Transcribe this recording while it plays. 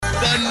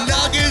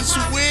Nuggets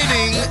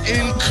winning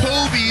in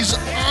Kobe's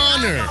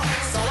honor.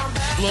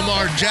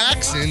 Lamar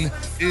Jackson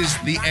is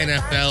the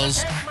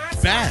NFL's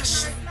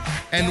best.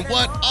 And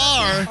what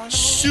are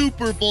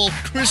Super Bowl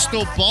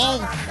crystal ball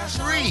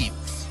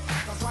reads?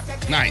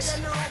 Nice.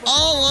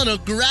 All on a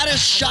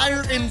gratis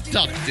Shire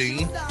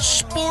inducting,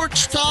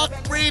 sports talk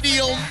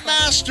radio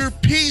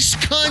masterpiece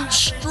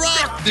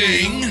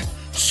constructing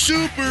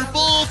Super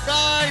Bowl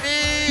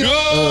Friday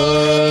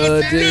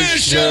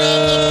edition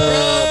of the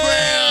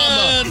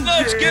program.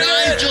 Let's get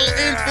Nigel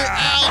in for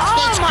Al.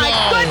 Oh my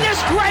goodness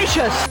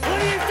gracious! Who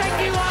do you think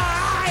you are?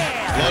 I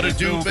am. What to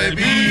do,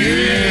 baby?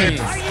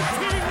 Are you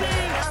kidding me?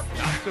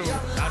 Not two,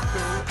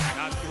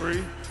 not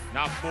three,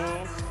 not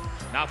four,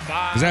 not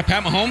five. Is that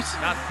Pat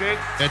Mahomes? Not six.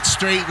 That's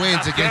straight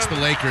wins against the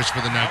Lakers for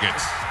the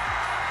Nuggets.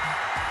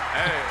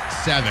 Hey.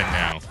 7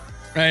 now.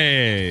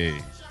 Hey.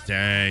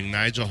 Dang,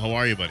 Nigel, how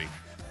are you, buddy?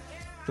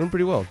 Doing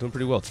pretty well.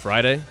 It's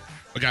Friday.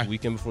 Okay.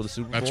 Weekend before the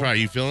Super Bowl. That's right.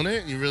 You feeling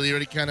it? You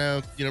really kind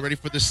of, ready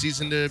for the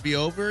season to be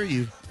over?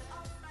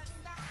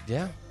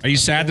 Yeah. Are you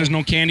sad there's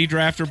no candy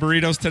draft or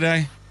burritos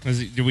today?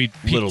 Did we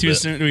peak too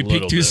soon? Did we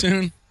peak too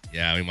soon?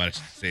 Yeah, we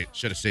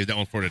should have saved that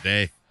one for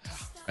today.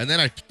 And then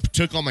I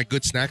took all my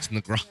good snacks in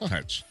the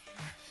garage.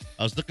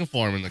 I was looking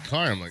for them in the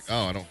car. I'm like,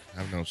 oh, I don't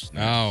have no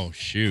snacks. Oh,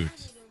 shoot.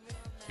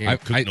 Can't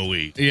cook no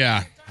weed.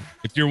 Yeah.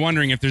 If you're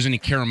wondering if there's any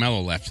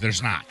caramello left,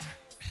 there's not.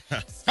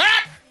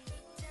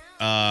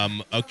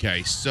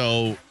 Okay,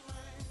 so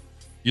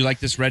You like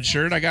this red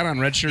shirt I got on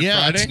Red Shirt Friday?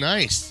 yeah, it's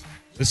nice.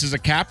 This is a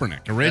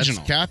Kaepernick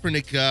original. That's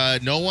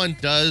Kaepernick. No one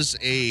does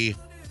a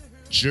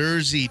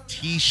jersey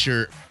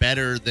T-shirt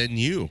better than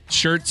you.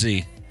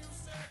 Shirtsy.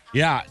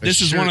 Yeah,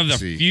 this is one of the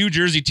shirtsy. few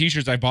jersey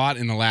T-shirts I bought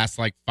in the last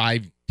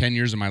 5-10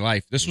 years of my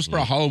life. This was for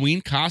a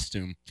Halloween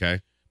costume.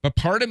 Okay. But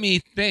part of me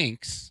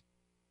thinks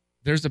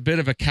there's a bit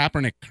of a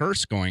Kaepernick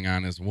curse going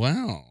on as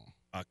well.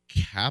 A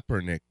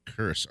Kaepernick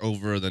curse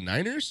over the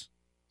Niners?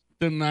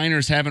 The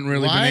Niners haven't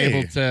really Why? been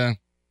able to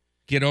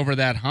get over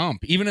that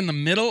hump, even in the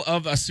middle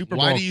of a Super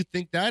Bowl. Why do you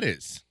think that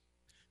is?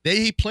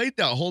 He played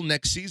that whole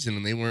next season,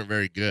 and they weren't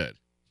very good.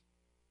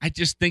 I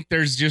just think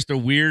there's just a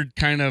weird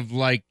kind of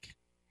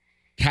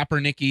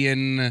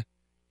Kaepernickian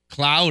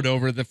cloud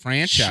over the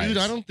franchise. Shoot,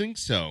 I don't think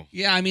so.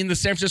 Yeah, I mean, the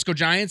San Francisco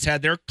Giants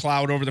had their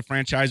cloud over the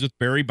franchise with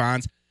Barry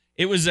Bonds.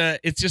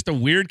 It's just a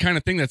weird kind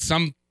of thing that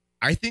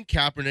I think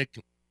Kaepernick,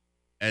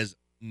 as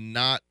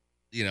not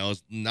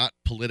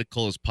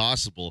political as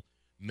possible,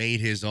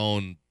 made his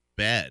own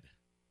bed.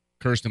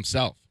 cursed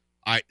himself.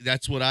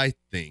 That's what I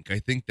think. I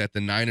think that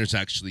the Niners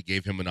actually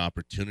gave him an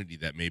opportunity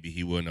that maybe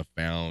he wouldn't have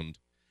found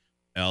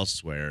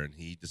elsewhere, and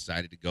he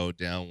decided to go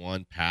down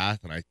one path.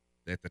 And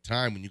at the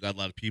time, when you got a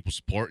lot of people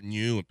supporting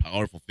you and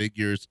powerful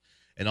figures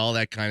and all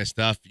that kind of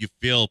stuff, you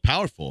feel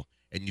powerful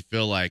and you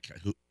feel like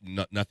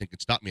nothing can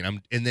stop me.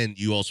 And then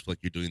you also feel like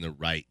you're doing the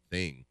right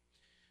thing.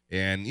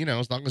 And,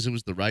 as long as it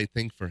was the right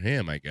thing for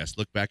him, I guess.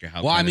 Look back at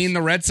how. Well, I mean,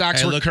 the Red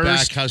Sox were look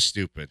cursed. back how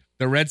stupid.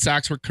 The Red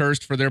Sox were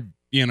cursed for their,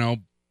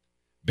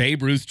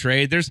 Babe Ruth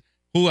trade. There's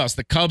who else?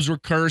 The Cubs were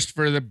cursed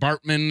for the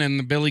Bartman and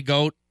the Billy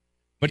Goat.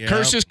 But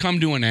curses come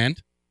to an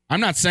end.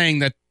 I'm not saying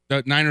that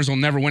the Niners will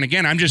never win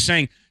again. I'm just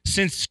saying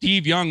since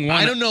Steve Young won.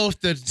 I don't know if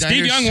the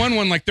Steve Young won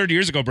one 30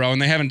 years ago, bro,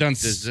 and they haven't done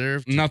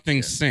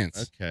nothing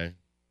since. Okay.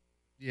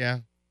 Yeah.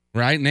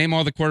 Right? Name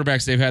all the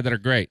quarterbacks they've had that are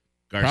great.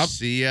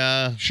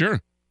 Garcia.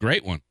 Sure.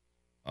 Great one.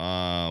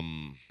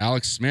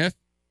 Alex Smith.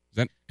 Does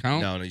that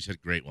count? No, you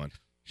said great one.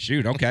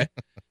 Shoot, okay.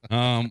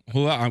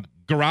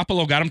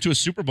 Garoppolo got him to a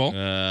Super Bowl.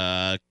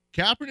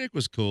 Kaepernick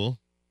was cool.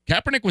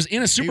 Kaepernick was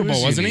in a Super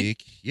Bowl, wasn't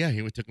unique. He? Yeah,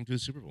 he took him to a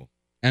Super Bowl.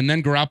 And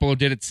then Garoppolo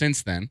did it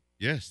since then.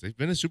 Yes, they've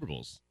been in Super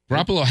Bowls.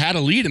 Garoppolo had a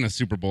lead in a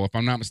Super Bowl, if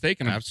I'm not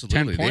mistaken.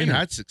 Absolutely. They've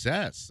had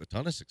success, a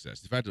ton of success.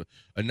 They've had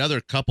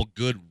another couple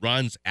good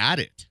runs at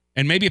it.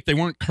 And maybe if they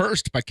weren't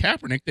cursed by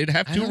Kaepernick, they'd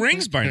have 2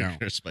 rings by now.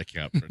 Cursed by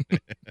Kaepernick.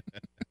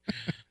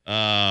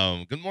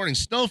 Good morning,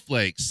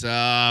 snowflakes.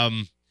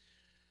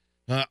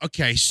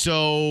 Okay,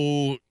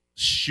 so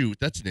shoot,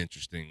 that's an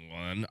interesting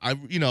one.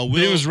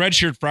 It was Red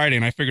Shirt Friday,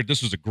 and I figured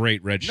this was a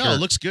great red shirt. No, it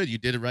looks good. You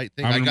did the right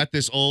thing. I got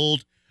this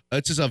old.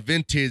 It's just a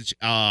vintage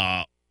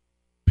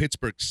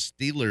Pittsburgh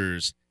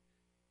Steelers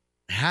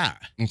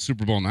hat. Well,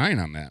 Super Bowl 9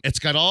 on that. It's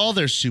got all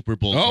their Super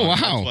Bowls. Oh, on. wow.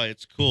 That's why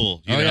it's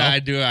cool. You know?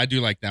 Yeah, I do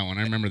like that one.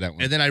 I remember that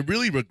one. And then I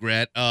really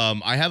regret.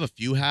 I have a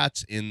few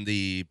hats in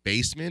the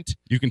basement.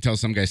 You can tell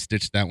some guy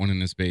stitched that one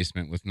in his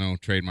basement with no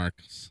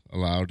trademarks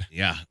allowed.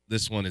 Yeah,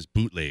 this one is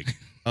bootleg.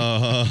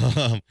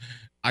 I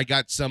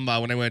got some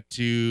when I went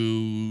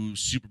to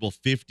Super Bowl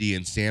 50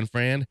 in San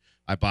Fran.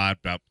 I bought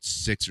about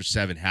 6 or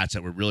 7 hats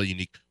that were really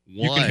unique.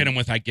 You can hit them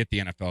with I get the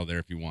NFL there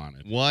if you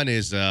wanted. One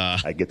is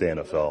I get the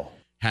NFL.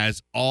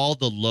 Has all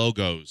the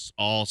logos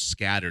all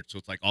scattered, so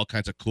it's like all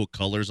kinds of cool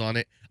colors on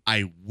it.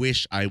 I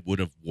wish I would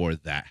have wore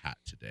that hat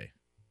today.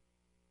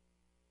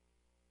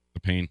 The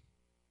pain.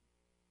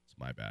 It's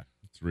my bad.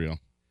 It's real.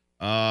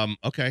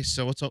 Okay,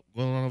 so what's up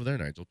going on over there,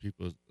 Nigel?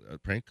 People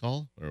prank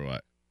call or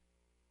what?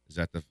 Is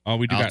that the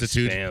we do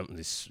altitude?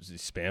 These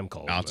spam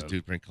calls.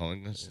 Altitude prank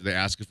calling us. Did they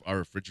ask if our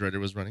refrigerator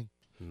was running?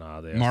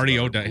 Nah, they Marty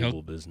asked about our O'Day-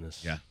 Google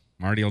business. Yeah.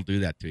 Marty will do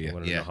that to I you.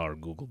 wanted to Yeah. know how our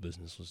Google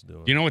business was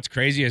doing. You know what's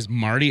crazy is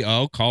Marty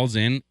O calls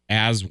in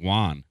as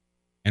Juan,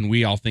 and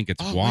we all think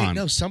it's Oh, Juan. wait,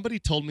 no. Somebody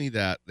told me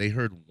that they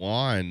heard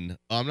Juan.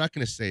 Oh, I'm not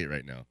going to say it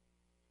right now.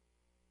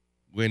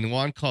 When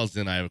Juan calls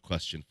in, I have a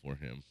question for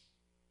him.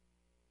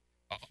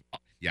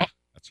 Yeah,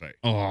 that's right.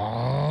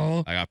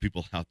 Oh. I got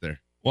people out there.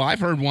 Well, I've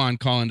heard Juan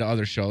call into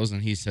other shows,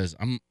 and he says,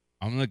 I'm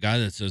the guy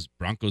that says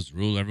Broncos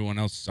rule, everyone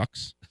else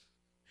sucks.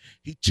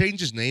 He changed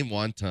his name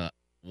one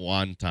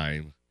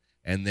time,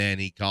 and then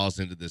he calls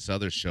into this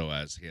other show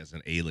as he has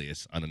an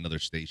alias on another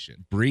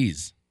station.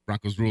 Breeze.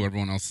 Broncos rule,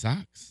 everyone else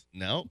sucks.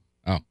 No.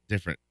 Oh.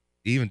 Different.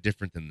 Even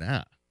different than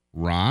that.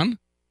 Ron?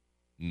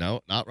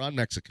 No, not Ron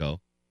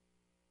Mexico.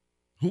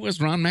 Who was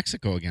Ron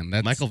Mexico again?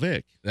 That's Michael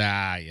Vick.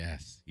 Ah,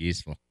 yes.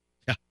 Useful.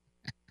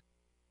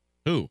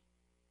 Who?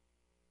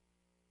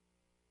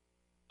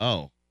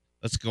 Oh,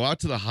 let's go out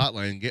to the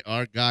hotline and get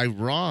our guy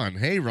Ron.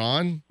 Hey,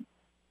 Ron.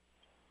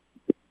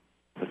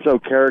 What's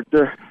up,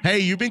 character? Hey,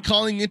 you've been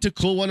calling into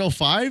Cool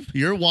 105?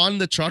 You're Juan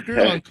the trucker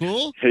on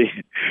Cool? Hey,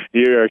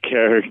 you're a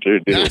character,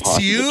 dude. That's On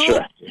the you?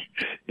 track.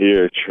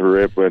 You're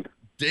tripping.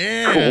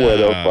 Damn. Cool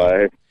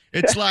 105.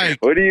 It's like,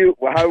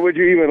 How would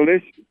you even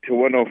listen to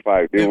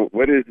 105, dude?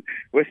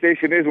 What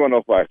station is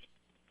 105?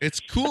 it's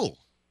cool.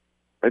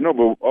 I know,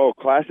 but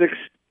classics.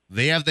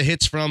 They have the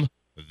hits from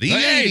the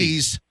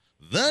 80s,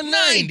 the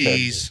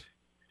 90s,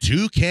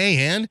 2K,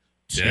 and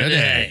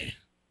today.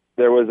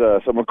 There was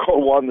someone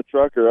called Juan the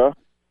Trucker, huh?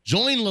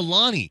 Join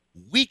Lalani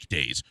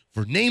weekdays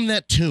for Name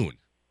That Tune.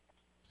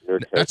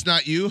 Okay. That's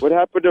not you? What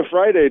happened to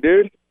Friday,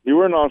 dude? You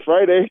weren't on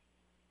Friday.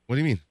 What do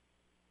you mean?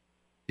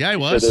 Yeah, I So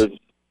was.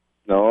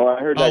 No, I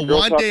heard that girl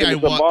One day I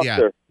talking to some was. Yeah,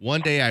 boxer.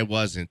 one day I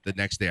wasn't. The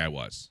next day I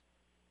was.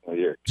 Oh,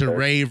 you're To okay.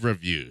 rave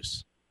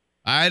reviews.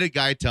 I had a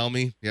guy tell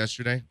me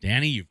yesterday.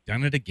 Danny, you've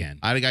done it again.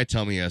 I had a guy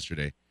tell me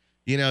yesterday.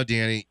 You know,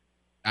 Danny,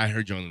 I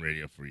heard you on the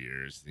radio for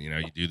years. You know,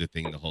 you do the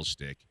thing, the whole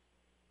shtick.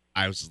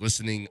 I was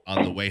listening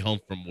on the way home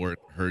from work,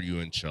 heard you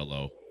in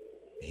Cholo.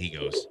 He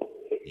goes,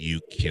 "You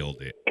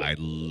killed it.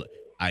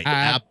 I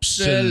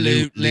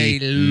absolutely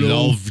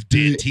loved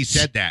it." He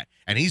said that.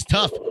 And he's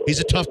tough. He's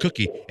a tough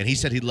cookie. And he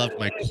said he loved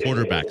my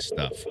quarterback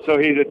stuff. So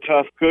he's a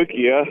tough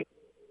cookie, huh?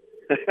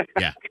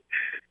 Yeah.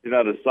 He's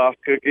not a soft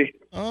cookie.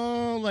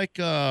 Oh, like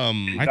I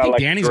Not think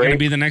like Danny's going to grape.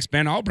 be the next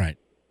Ben Albright.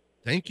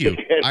 thank you.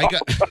 I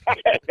got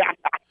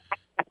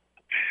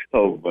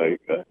Oh my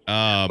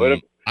god. What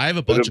if- I have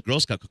a bunch of Girl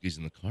Scout cookies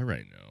in the car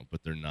right now,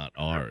 but they're not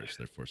ours.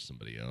 They're for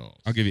somebody else.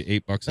 I'll give you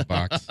 $8 a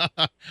box.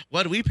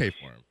 What do we pay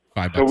for them?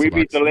 $5 So we a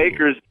box. beat the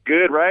Lakers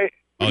good, right?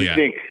 Oh, What do yeah.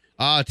 you think?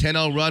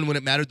 10-0 run when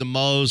it mattered the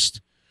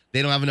most.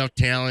 They don't have enough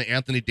talent.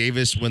 Anthony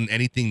Davis, when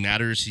anything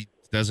matters, he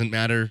doesn't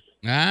matter.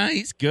 Ah,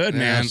 he's good,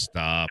 man.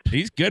 Stop.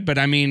 He's good, but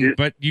I mean,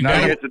 but you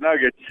Nuggets and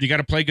Nuggets. got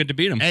to play good to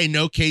beat him. Hey,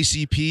 no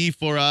KCP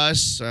for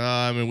us.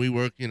 I mean, we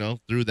work,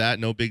 through that.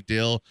 No big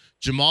deal.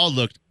 Jamal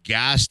looked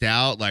gassed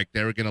out, like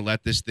they were going to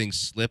let this thing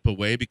slip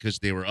away because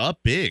they were up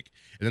big.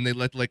 And then they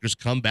let the Lakers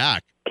come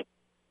back.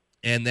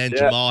 And then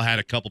Yeah. Jamal had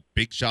a couple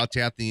big shots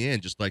at the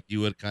end, just like you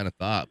would kind of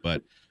thought.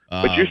 But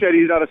But you said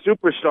he's not a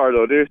superstar,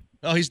 though, dude.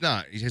 no, he's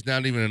not. He's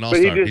not even an But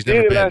all-star. he He's just never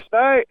did it been. last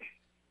night.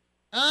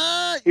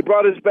 Uh, He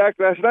brought us back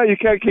last night. You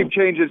can't keep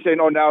changing and saying,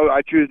 "Oh, now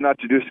I choose not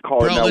to do call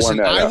it Bro, that listen,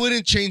 one." I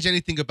wouldn't change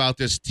anything about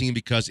this team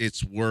because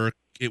it's work.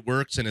 It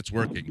works and it's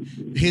working.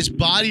 His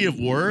body of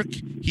work,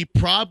 he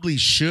probably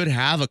should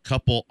have a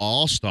couple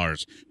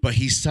all-stars, but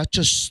he's such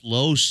a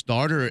slow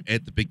starter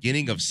at the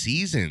beginning of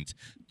seasons.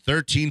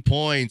 13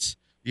 points,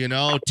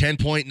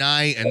 10-point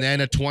night, and then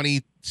a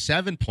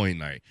 27-point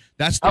night.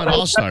 That's not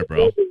all-star,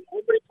 bro. How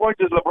many points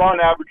is LeBron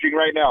averaging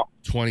right now?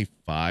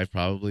 25,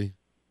 probably.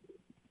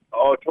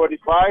 Oh,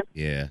 25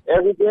 Yeah.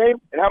 every game.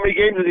 And how many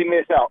games does he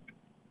miss out?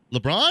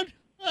 LeBron?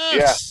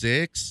 Yeah.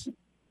 6.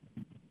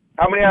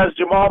 How many has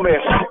Jamal missed?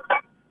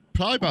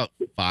 Probably about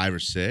 5 or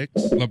 6.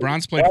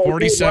 LeBron's played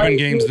 47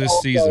 games this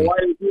season. Why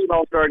is he an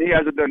all-star and he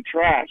hasn't done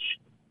trash?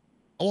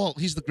 Well,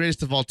 he's the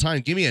greatest of all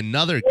time. Give me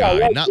another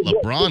guy, not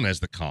LeBron as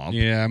the comp.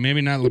 Yeah,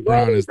 maybe not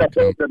LeBron as the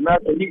comp.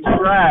 Nothing. He's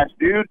trash,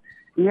 dude.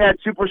 He had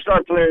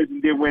superstar players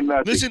and didn't win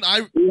nothing. Listen,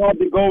 He had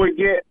to go and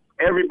get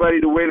everybody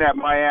to win at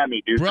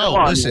Miami, dude. Come bro,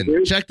 on, listen,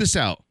 dude. check this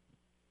out.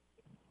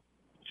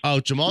 Oh,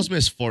 Jamal's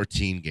missed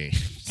 14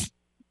 games.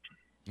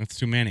 That's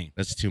too many.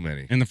 That's too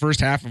many. In the first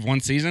half of one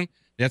season,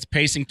 that's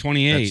pacing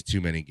 28. That's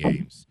too many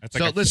games. That's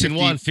like so a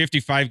listen,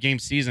 55 game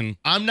season.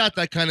 I'm not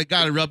that kind of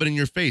guy to rub it in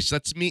your face.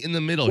 Let's meet in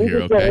the middle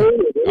here, okay?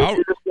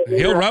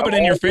 He'll rub it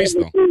in your face,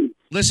 though.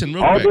 Listen,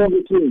 real All quick. the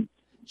other teams.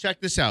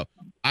 Check this out.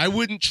 I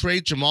wouldn't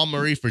trade Jamal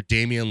Murray for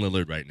Damian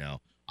Lillard right now.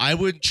 I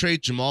wouldn't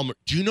trade Jamal Murray.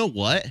 Do you know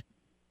what?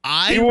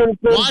 He would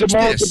have put Watch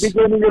Jamal at this. the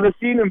beginning of the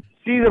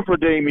season for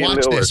Damian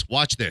Watch Lillard. this.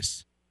 Watch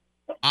this.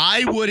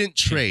 I wouldn't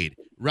trade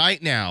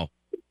right now.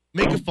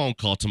 Make a phone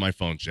call to my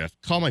phone, Jeff.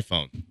 Call my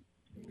phone.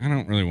 I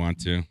don't really want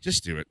to.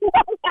 Just do it.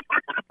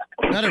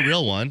 Not a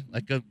real one,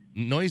 like a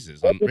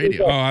noises on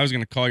radio. Oh, I was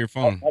going to call your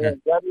phone. Here.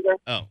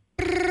 Oh.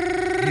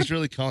 He's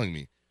really calling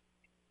me.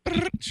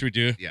 Should we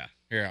do? Yeah.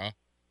 Here, are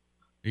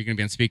you going to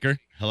be on speaker?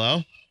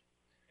 Hello?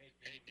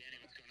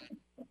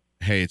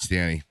 Hey, it's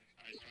Danny.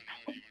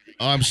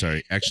 Oh, I'm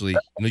sorry. Actually,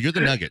 no, you're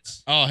the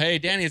Nuggets. Oh, hey,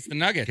 Danny, it's the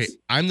Nuggets. Okay,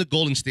 I'm the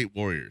Golden State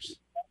Warriors.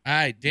 All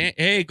right,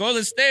 hey,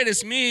 Golden State,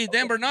 it's me,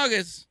 Denver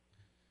Nuggets.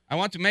 I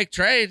want to make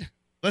trade.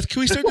 Can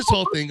we start this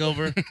whole thing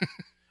over?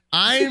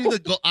 I'm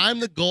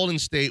the Golden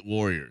State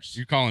Warriors.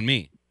 You're calling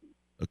me.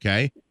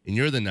 Okay? And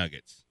you're the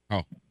Nuggets.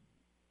 Oh.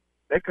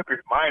 That could be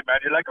mine, man.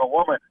 You're like a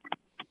woman.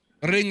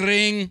 Ring,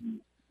 ring.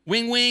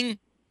 Wing, wing.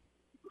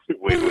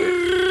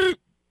 Wait.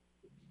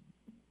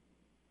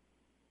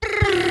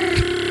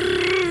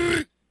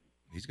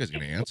 These guys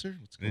going to answer?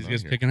 What's going These on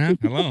guys here? picking up?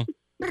 Hello.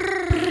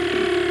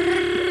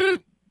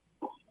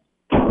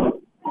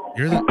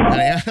 You're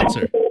the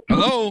answer.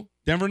 Hello,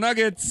 Denver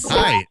Nuggets.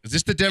 Hi. Is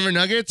this the Denver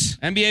Nuggets?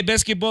 NBA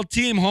basketball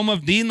team, home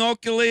of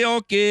Nikola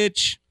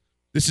Jokic.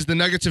 This is the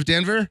Nuggets of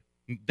Denver?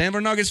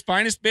 Denver Nuggets'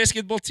 finest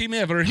basketball team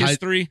ever in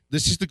history.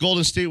 This is the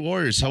Golden State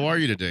Warriors. How are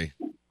you today?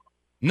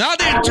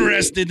 Not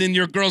interested in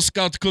your Girl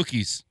Scout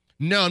cookies.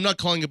 No, I'm not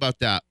calling about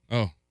that.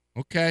 Oh,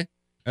 okay.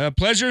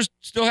 Pleasures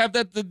still have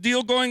the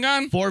deal going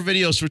on? 4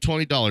 videos for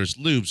 $20.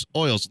 Lubes,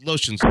 oils,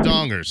 lotions,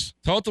 dongers.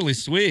 Totally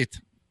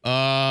sweet.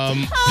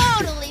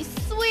 Totally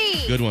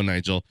sweet. Good one,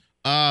 Nigel.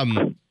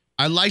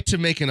 I'd like to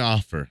make an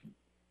offer.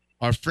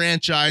 Our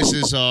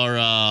franchises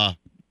are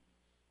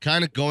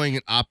kind of going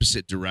in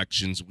opposite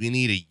directions. We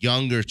need a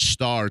younger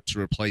star to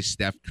replace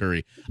Steph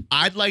Curry.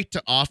 I'd like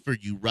to offer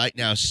you right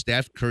now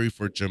Steph Curry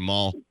for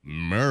Jamal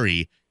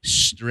Murray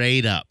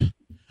straight up.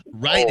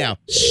 Right now,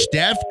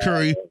 Steph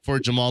Curry for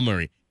Jamal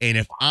Murray. And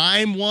if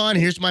I'm one,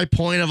 here's my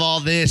point of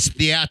all this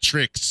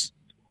theatrics.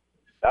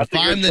 If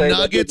I'm the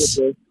Nuggets,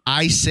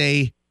 I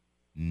say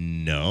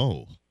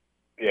no.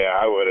 Yeah,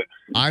 I wouldn't.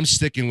 I'm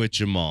sticking with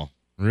Jamal.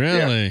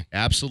 Really?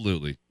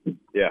 Absolutely.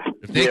 Yeah.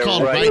 If they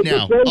called right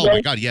now, oh my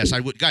God, yes, I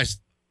would.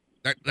 Guys,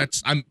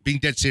 that's I'm being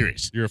dead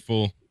serious. You're a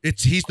fool.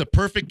 He's the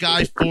perfect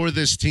guy for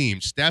this team.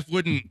 Steph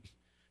wouldn't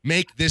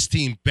make this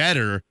team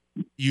better.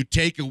 You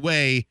take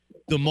away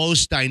the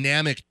most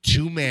dynamic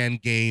 2-man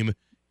game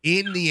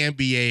in the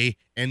NBA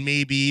and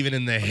maybe even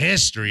in the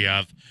history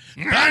of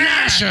the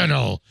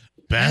National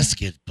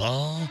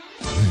Basketball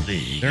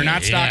League. They're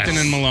not Stockton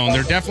and Malone.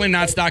 They're definitely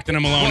not Stockton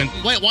and Malone.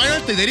 Well, wait, why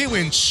aren't they? They didn't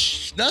win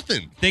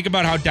nothing. Think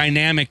about how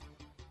dynamic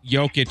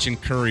Jokic and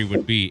Curry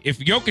would be. If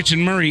Jokic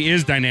and Murray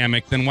is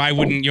dynamic, then why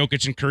wouldn't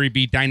Jokic and Curry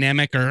be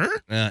dynamicer?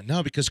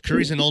 No, because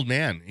Curry's an old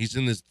man. He's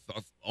in this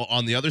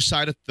on the other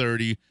side of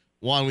 30.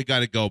 Juan, we got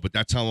to go, but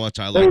that's how much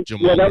I like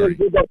Jamal Murray.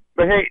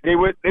 But hey, they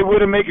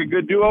wouldn't make a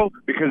good duo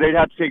because they'd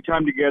have to take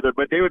time together.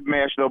 But they would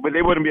mash though. But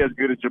they wouldn't be as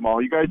good as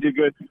Jamal. You guys did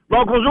good.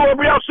 Broncos,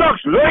 everybody else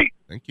sucks, right?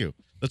 Thank you.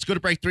 Let's go to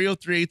break.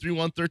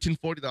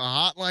 303-831-1340, the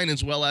hotline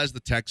as well as the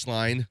text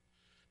line.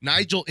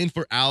 Nigel in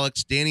for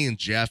Alex, Danny, and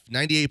Jeff.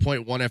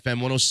 98.1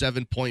 FM,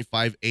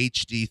 107.5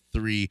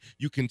 HD3.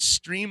 You can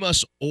stream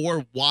us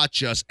or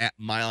watch us at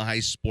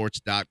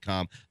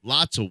milehighsports.com.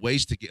 Lots of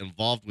ways to get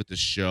involved with the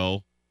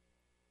show.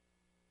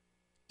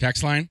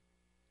 Text line?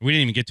 We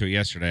didn't even get to it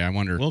yesterday. I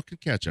wonder. Well,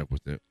 could catch up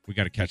with it. We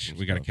got to catch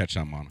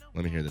something on it.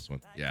 Let me hear this one.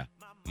 Yeah.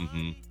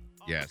 Mm-hmm.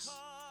 Yes.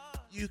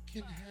 You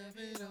can have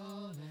it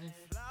all.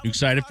 You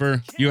excited for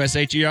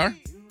USHER?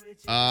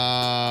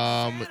 USHERRAYMOND.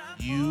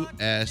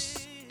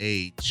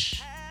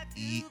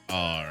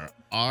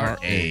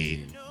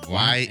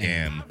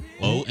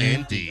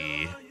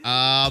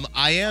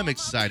 I am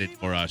excited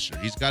for Usher.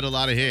 He's got a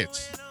lot of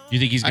hits. You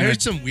think he's I going heard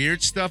to... some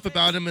weird stuff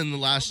about him in the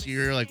last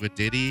year, like with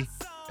Diddy.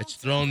 It's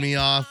thrown me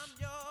off.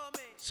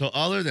 So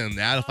other than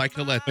that, if I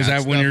could let Is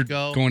that when you're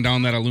go, going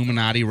down that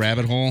Illuminati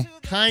rabbit hole?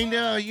 kind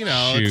of, Shoot.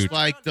 it's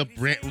like the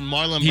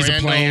Marlon He's a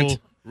Brando, plant.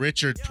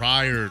 Richard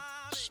Pryor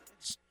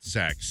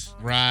sex.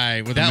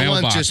 Right. With That a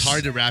mailbox. one's just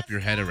hard to wrap your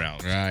head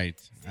around. Right.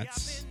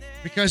 That's...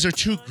 Because they're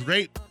two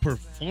great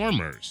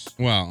performers.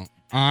 Well,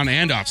 on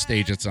and off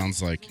stage, it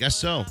sounds like. Guess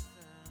so.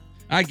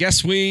 I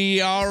guess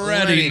we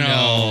already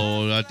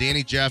know.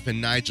 Danny, Jeff,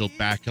 and Nigel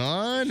back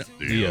on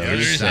The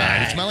other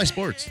side. It's Mile High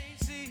Sports.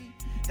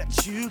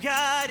 That you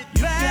got it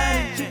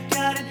bad. You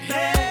got it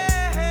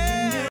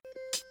bad.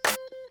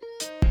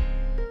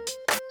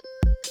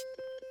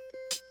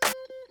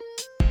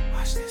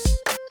 Watch this.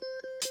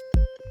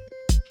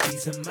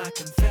 These are my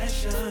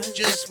confessions.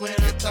 Just when you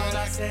thought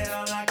I said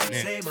all I can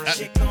Yeah. say, my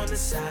chick on the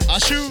side.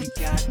 Usher, She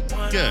got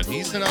one good. of the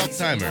He's an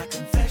ways all-timer. in my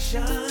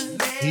confessions.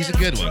 He's a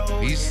good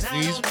one. He's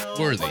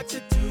worthy.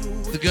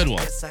 It's a good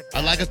one.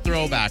 I like a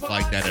throwback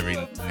like that every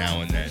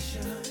now and then.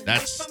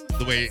 That's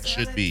the way it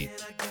should be.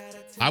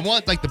 I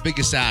want like the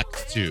biggest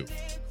act too.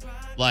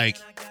 Like,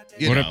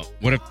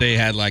 What if they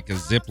had like a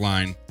zip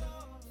line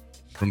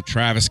from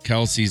Travis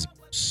Kelce's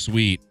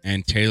suite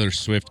and Taylor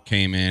Swift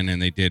came in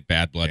and they did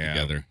Bad Blood Yeah.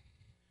 together?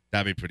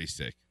 That'd be pretty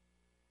sick.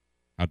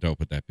 How dope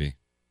would that be?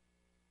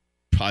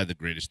 Probably the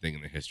greatest thing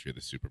in the history of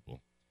the Super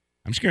Bowl.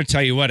 I'm just going to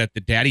tell you what, at the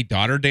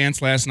daddy-daughter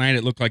dance last night,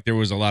 it looked like there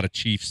was a lot of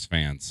Chiefs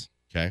fans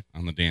Okay.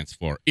 on the dance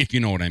floor, if you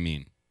know what I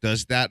mean.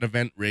 Does that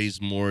event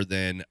raise more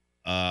than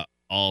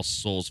All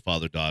Souls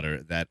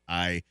Father-Daughter that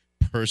I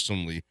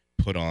personally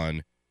put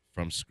on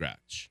from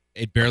scratch?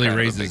 It barely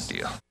raises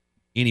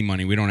any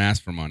money. We don't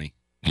ask for money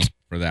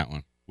for that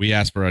one. We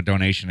ask for a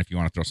donation if you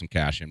want to throw some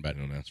cash in, but I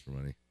don't ask for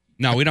money.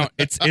 no, we don't.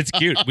 It's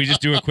cute. We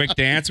just do a quick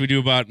dance. We do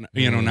about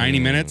 90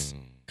 minutes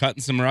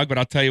cutting some rug. But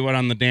I'll tell you what,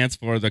 on the dance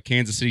floor, the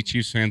Kansas City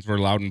Chiefs fans were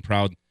loud and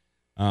proud.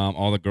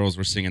 All the girls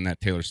were singing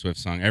that Taylor Swift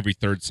song. Every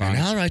third song. And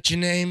I'll write your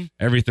name.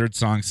 Every third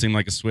song seemed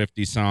like a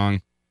Swiftie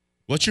song.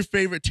 What's your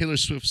favorite Taylor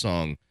Swift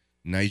song,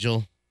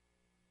 Nigel?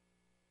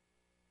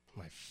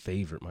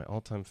 My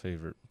all-time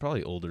favorite,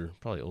 probably older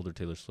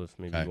Taylor Swift,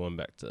 maybe Okay. going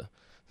back to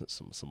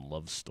some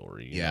love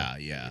story. you Yeah, know?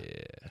 yeah.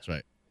 That's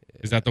right.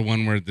 Is that the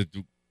one where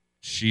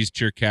she's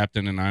cheer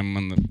captain and I'm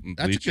on the bleachers?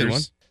 That's a good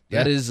one.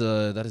 That Yeah.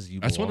 is you.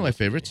 That's one of Belong my With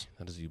Me. favorites.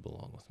 That is You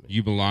Belong With Me.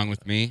 You Belong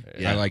With Me.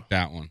 Yeah. I like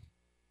that one.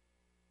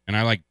 And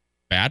I like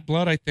Bad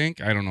Blood, I think.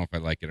 I don't know if I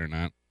like it or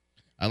not.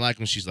 I like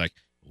when she's like,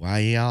 "Why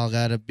y'all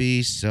gotta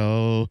be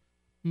so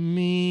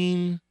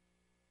mean?"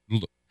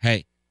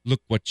 Hey,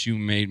 look what you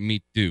made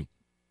me do.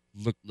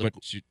 Look Look-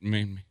 what you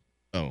made me.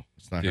 Oh,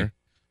 it's not Dude. her.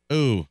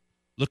 Oh,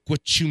 look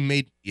what you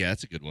made. Yeah,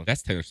 that's a good one.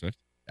 That's Taylor Swift.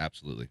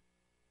 Absolutely.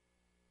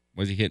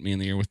 Was he hit me in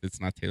the ear with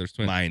It's Not Taylor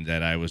Swift? Mine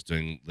that I was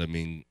doing. I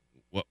mean,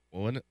 what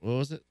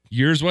was it?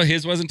 Yours, what?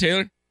 His wasn't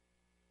Taylor?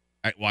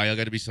 Why y'all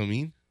gotta be so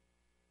mean?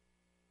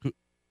 Who?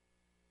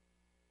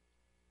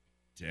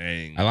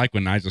 Dang. I like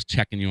when Nigel's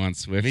checking you on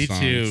Swift Me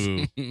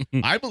songs. too.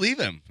 I believe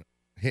him.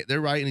 Hey,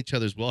 they're right in each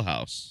other's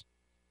wheelhouse.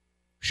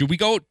 Should we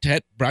go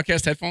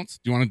broadcast headphones?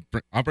 Do you want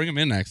to? I'll bring them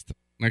in next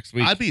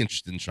week. I'd be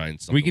interested in trying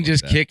something. We can like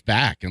just that. kick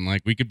back and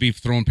we could be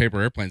throwing paper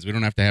airplanes. We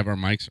don't have to have our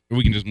mics. Or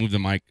we can just move the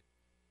mic.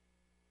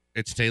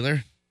 It's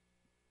Taylor.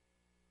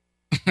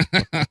 You're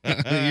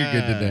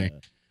good today.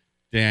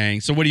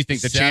 Dang. So what do you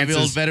think the Savvy old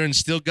chances? veteran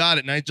still got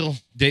it, Nigel.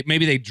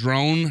 Maybe they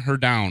drone her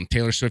down.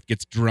 Taylor Swift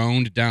gets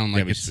droned down.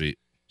 That'd be It's sweet.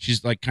 she's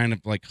kind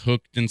of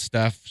hooked and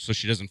stuff, so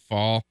she doesn't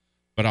fall.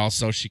 But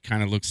also she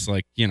kind of looks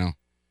like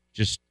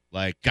just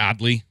Like,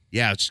 godly.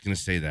 yeah, I was just gonna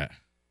say that.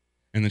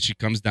 And then she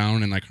comes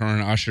down and her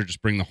and Usher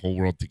just bring the whole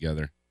world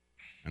together.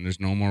 And there's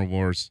no more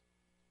wars.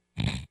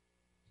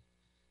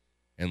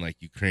 And like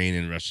Ukraine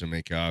and Russia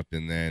make up,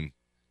 and then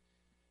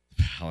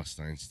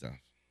Palestine stuff.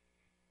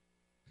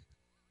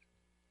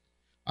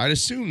 I'd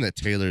assume that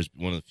Taylor's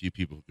one of the few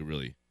people who could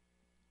really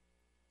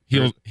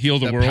Heal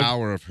the world.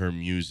 power of her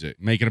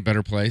music. Make it a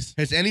better place.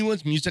 Has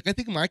anyone's music? I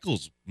think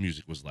Michael's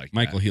music was like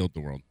Michael that. healed the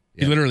world.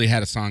 Yeah. He literally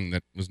had a song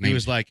that was named. He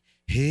was like,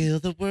 "Heal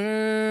the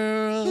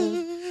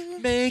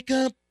world, make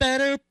a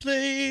better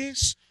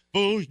place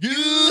for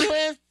you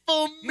and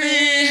for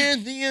me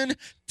and the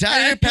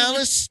entire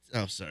palace."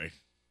 Oh, sorry.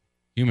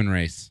 Human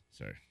race.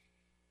 Sorry.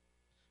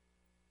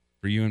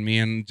 For you and me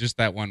and just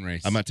that one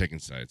race. I'm not taking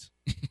sides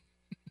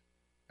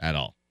at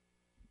all.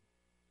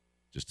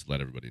 Just to let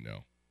everybody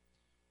know.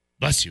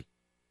 Bless you.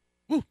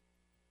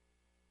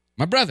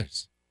 My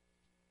brothers.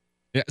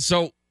 Yeah.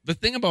 So the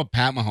thing about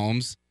Pat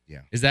Mahomes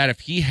Yeah. is that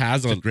if he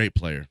has He's a great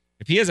player.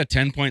 if he has a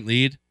 10-point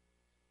lead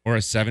or a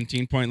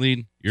 17-point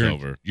lead, you're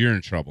over. You're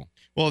in trouble.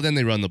 Well, then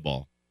they run the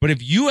ball. But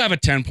if you have a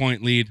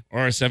 10-point lead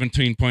or a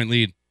 17-point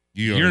lead,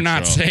 you're in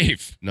not trouble.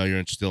 safe. No,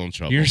 you're still in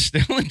trouble. You're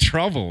still in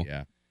trouble.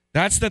 Yeah.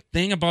 That's the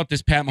thing about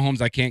this Pat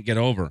Mahomes I can't get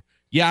over.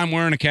 Yeah, I'm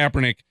wearing a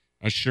Kaepernick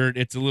shirt.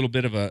 It's a little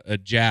bit of a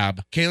jab.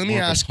 Okay, let me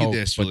more of a ask you poke,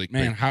 this but really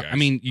man, quick. how, guys. I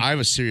mean, I have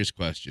a serious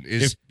question.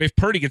 if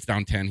Purdy gets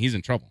down 10, he's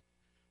in trouble.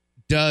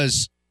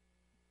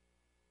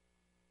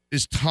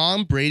 Is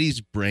Tom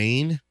Brady's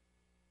brain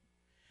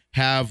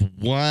have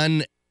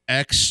one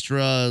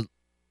extra,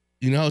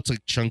 it's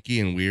like chunky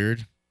and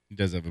weird, He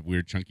does have a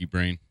weird chunky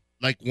brain.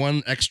 like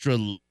one extra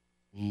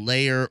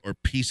layer or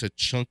piece of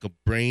chunk of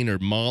brain or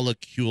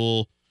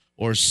molecule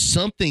or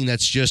something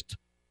that's just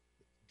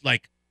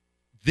like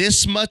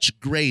this much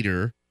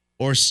greater,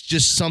 or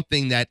just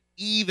something that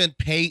even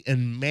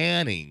Peyton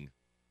Manning,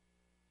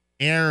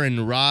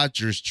 Aaron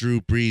Rodgers, Drew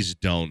Brees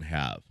don't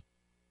have?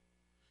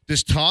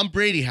 Does Tom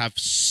Brady have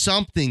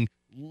something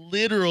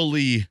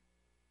literally,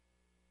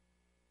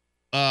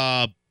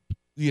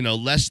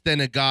 less than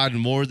a god,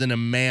 more than a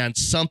man,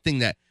 something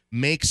that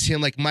makes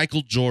him like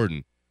Michael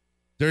Jordan?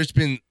 There's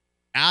been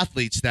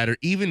athletes that are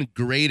even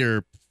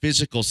greater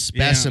physical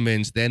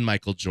specimens than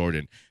Michael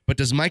Jordan. But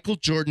does Michael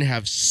Jordan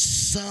have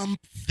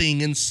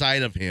something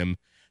inside of him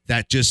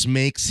that just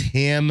makes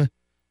him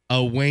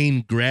a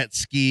Wayne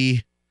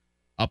Gretzky,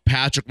 a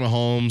Patrick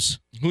Mahomes?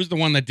 Who's the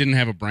one that didn't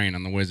have a brain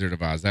on the Wizard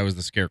of Oz? That was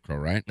the Scarecrow,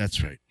 right?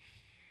 That's right.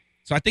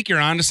 So I think you're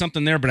onto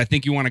something there, but I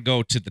think you want to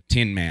go to the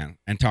Tin Man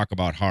and talk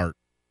about heart.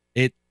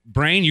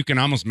 Brain, you can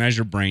almost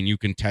measure brain. You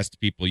can test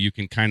people. You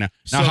can kind of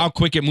now how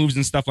quick it moves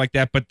and stuff like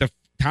that. But the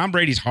Tom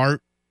Brady's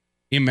heart,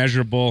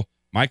 immeasurable.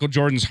 Michael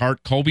Jordan's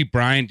heart. Kobe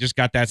Bryant just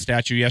got that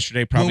statue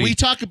yesterday. Probably When we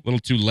talk a little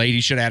too late. He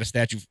should have had a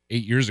statue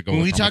 8 years ago.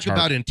 When we with how talk much about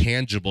heart.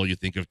 intangible, you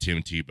think of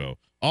Tim Tebow.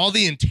 All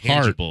the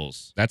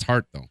intangibles. That's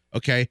heart, though.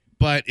 Okay.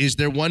 But is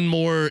there one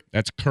more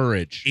That's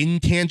courage.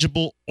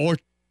 intangible or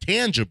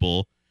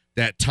tangible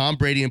that Tom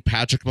Brady and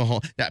Patrick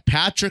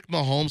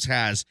Mahomes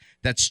has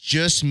that's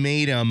just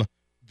made him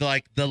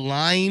like the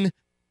line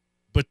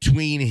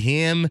between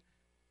him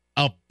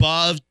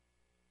above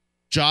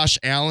Josh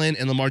Allen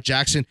and Lamar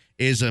Jackson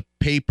is a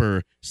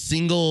paper,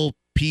 single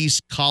piece,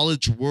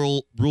 college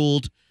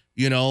ruled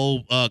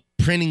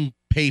printing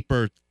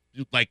paper.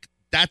 Like,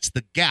 that's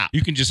the gap.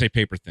 You can just say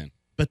paper thin.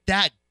 But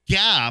that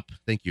gap,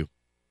 thank you,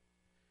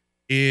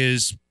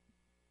 is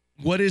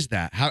what is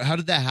that? How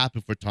did that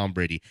happen for Tom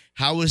Brady?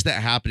 How is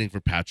that happening for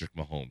Patrick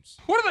Mahomes?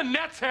 What do the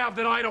Nets have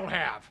that I don't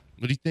have?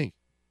 What do you think?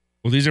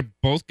 Well, these are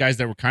both guys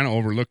that were kind of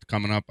overlooked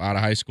coming up out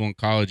of high school and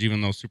college,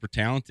 even though super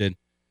talented.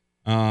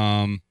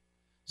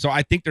 So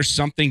I think there's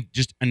something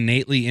just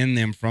innately in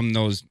them from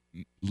those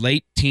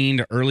late teen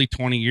to early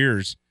 20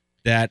 years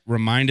that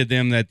reminded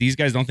them that these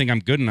guys don't think I'm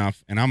good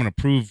enough, and I'm going to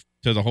prove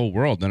to the whole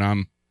world that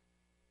I'm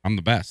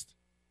the best.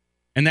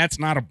 And that's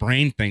not a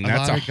brain thing.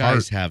 That's a lot a of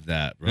guys heart. have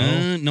that,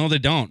 bro. No, they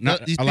don't. No,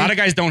 A lot of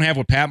guys don't have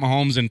what Pat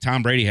Mahomes and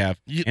Tom Brady have.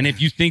 And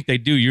if you think they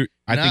do,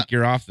 I think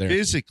you're off there.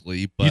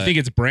 Physically, but you think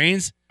it's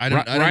brains? I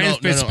don't Ryan know.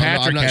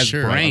 Fitzpatrick I'm not has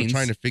sure. brains. I'm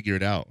trying to figure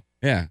it out.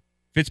 Yeah.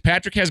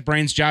 Fitzpatrick has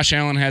brains. Josh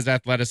Allen has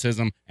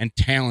athleticism and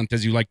talent,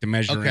 as you like to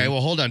measure. Okay, in.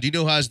 well, hold on. Do you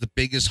know who has the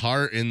biggest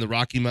heart in the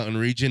Rocky Mountain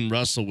region?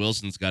 Russell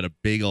Wilson's got a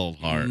big old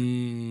heart.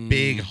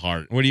 Big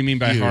heart. What do you mean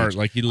by Huge. heart?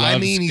 Like he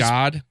loves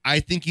God? I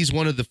think he's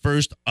one of the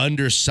first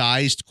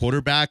undersized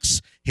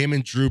quarterbacks, him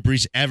and Drew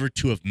Brees, ever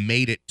to have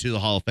made it to the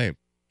Hall of Fame.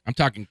 I'm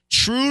talking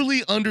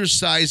truly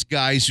undersized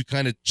guys who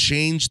kind of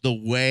changed the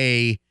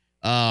way.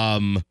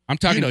 I'm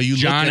talking you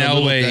John look at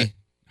Elway,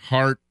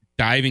 heart,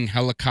 diving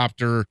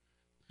helicopter.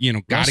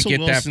 Got to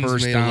get that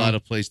first made down. A lot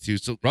of plays too.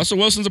 So Russell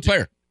Wilson's a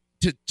player.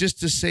 Just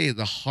to say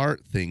the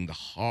heart thing, the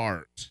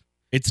heart.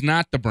 It's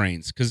not the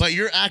brains, but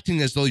you're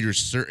acting as though you're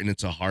certain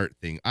it's a heart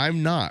thing.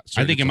 I'm not.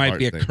 I think it might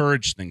be a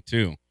courage thing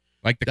too,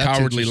 like the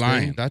cowardly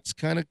lion. That's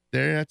kind of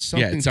there. That's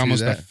something. Yeah, it's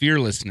almost that. a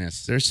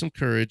fearlessness. There's some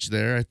courage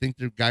there. I think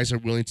the guys are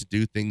willing to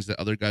do things that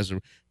other guys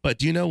are. But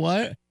do you know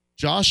what?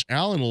 Josh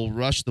Allen will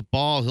rush the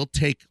ball. He'll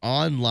take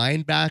on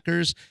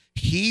linebackers.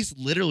 He's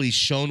literally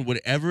shown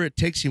whatever it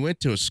takes. He went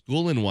to a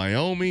school in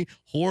Wyoming,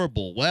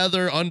 horrible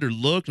weather,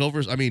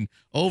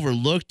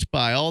 overlooked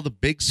by all the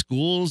big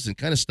schools, and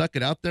kind of stuck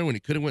it out there when he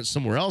could have went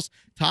somewhere else.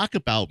 Talk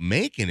about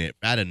making it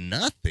out of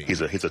nothing.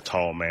 He's a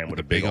tall man with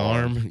a big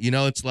arm.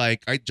 It's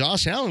like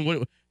Josh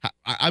Allen.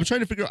 I'm trying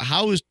to figure out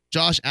how is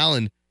Josh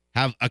Allen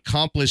have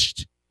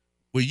accomplished.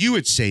 Well, you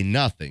would say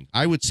nothing.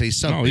 I would say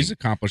something. No, he's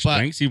accomplished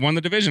things. He won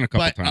the division a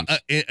couple times.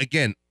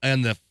 Again,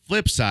 on the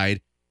flip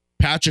side,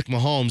 Patrick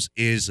Mahomes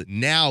is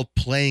now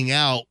playing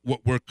out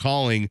what we're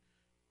calling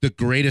the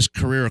greatest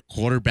career a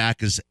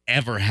quarterback has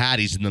ever had.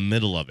 He's in the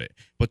middle of it.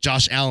 But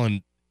Josh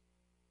Allen,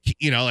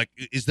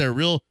 is there a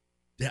real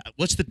 –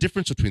 what's the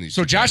difference between these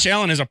two Josh guys?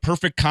 Allen is a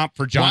perfect comp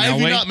for John Elway. Why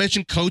have you not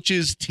mentioned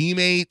coaches,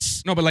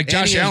 teammates? No, but like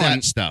Josh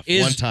Allen stuff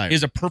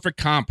is a perfect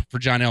comp for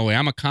John Elway.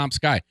 I'm a comps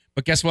guy.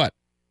 But guess what?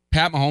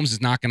 Pat Mahomes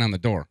is knocking on the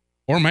door.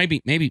 Or maybe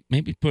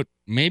put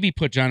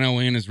John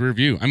Elway in his rear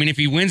view. I mean, if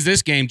he wins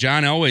this game,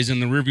 John Elway's in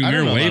the rear view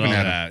mirror waving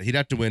at him. He'd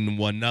have to win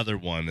another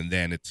one, and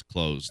then it's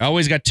closed.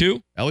 Elway's got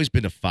 2? Elway's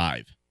been to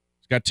 5.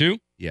 He's got 2?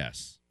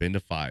 Yes, been to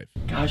 5.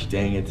 Gosh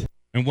dang it.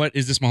 And what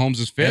is this,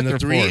 Mahomes' 5th and the or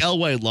 3 4th?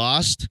 Elway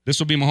lost. This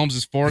will be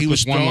Mahomes' 4th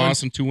with 1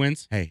 loss and 2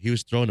 wins? Hey, he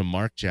was throwing to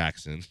Mark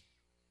Jackson.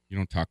 You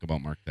don't talk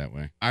about Mark that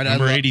way.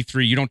 Number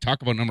 83. You don't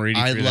talk about number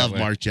 83 I that love way.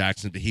 Mark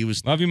Jackson, but he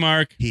was... Love you,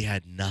 Mark. He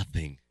had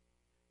nothing.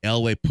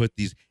 Elway put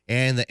these...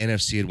 And the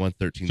NFC had won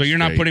 13 So you're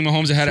not putting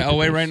Mahomes ahead of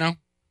Elway Bowls. right now?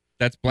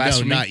 That's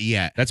blasphemy? No, not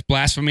yet. That's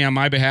blasphemy on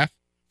my behalf?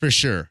 For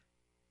sure.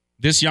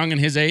 This young in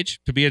his age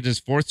to be at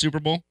his 4th Super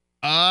Bowl?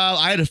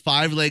 I had a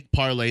 5-leg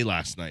parlay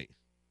last night.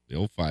 The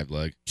old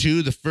 5-leg.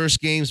 2, the first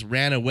games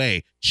ran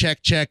away. Check,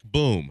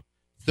 boom.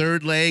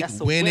 3rd leg,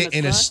 win it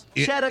in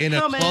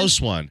a close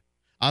one.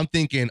 I'm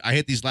thinking, I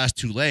hit these last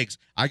 2 legs.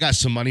 I got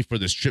some money for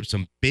this trip,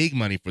 some big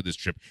money for this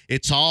trip.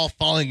 It's all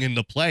falling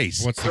into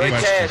place. What's the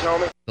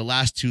question? The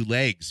last 2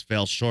 legs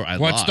fell short.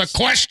 What's lost. the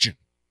question?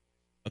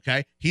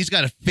 Okay? He's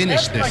got to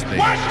finish this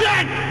thing.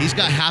 He's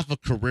got half a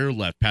career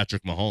left,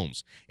 Patrick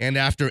Mahomes. And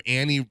after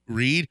Andy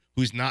Reid,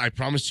 who's not, I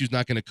promise you, he's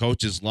not going to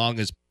coach as long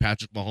as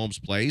Patrick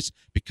Mahomes plays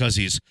because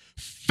he's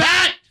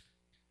fat.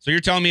 So you're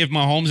telling me if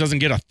Mahomes doesn't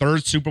get a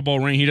 3rd Super Bowl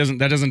ring,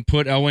 that doesn't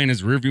put Elway in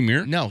his rearview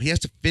mirror? No, he has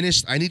to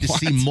finish. I need to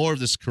see more of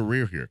this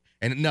career here.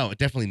 And no,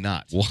 definitely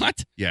not.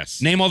 What?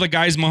 Yes. Name all the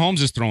guys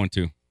Mahomes is throwing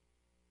to.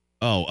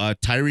 Oh,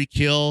 Tyreek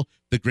Hill,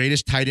 the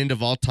greatest tight end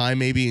of all time,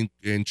 maybe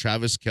in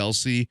Travis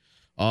Kelce.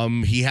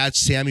 He had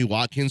Sammy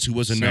Watkins, who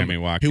was a number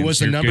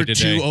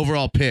 2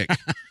 overall pick.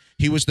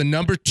 He was the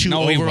number 2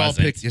 overall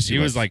pick. Yes, he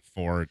was like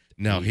 4.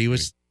 No, he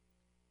was.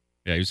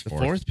 Yeah, he was the 4th.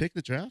 4th pick of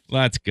the draft.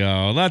 Let's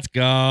go.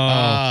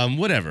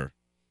 Whatever.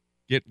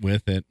 Get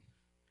with it.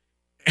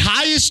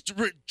 Highest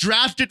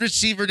drafted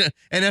receiver to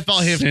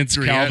NFL history since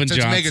Calvin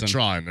since Johnson.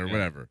 Megatron or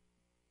whatever.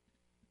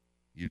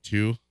 You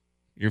too.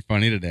 You're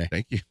funny today.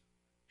 Thank you.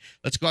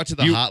 Let's go out to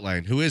the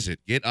hotline. Who is it?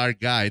 Get our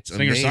guy. It's a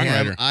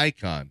mayhem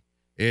icon.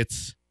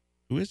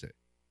 Who is it?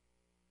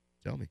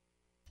 Tell me.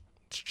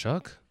 It's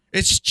Chuck.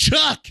 It's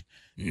Chuck.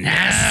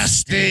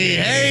 Nasty.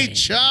 Hey,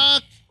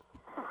 Chuck.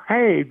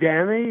 Hey,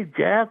 Danny,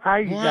 Jeff, how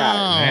you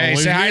guys?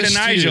 Hey, say hi to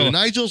Nigel. You.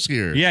 Nigel's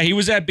here. Yeah, he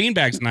was at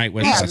Beanbags night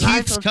with us. us.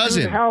 Keith's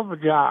cousin. Doing a hell of a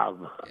job.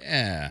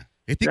 Yeah.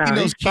 I think he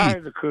knows he's Keith. part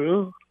of the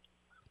crew.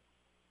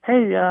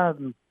 Hey,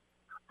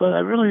 But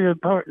a really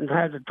important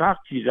had to talk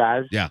to you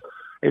guys. Yeah.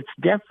 It's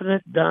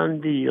definite done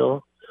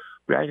deal.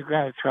 Brady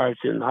Gratachar's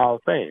in the Hall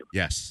of Fame.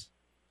 Yes.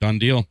 Done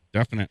deal.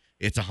 Definite.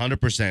 It's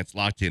 100%. It's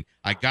locked in.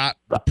 I got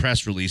the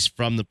press release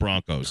from the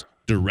Broncos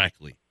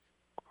directly.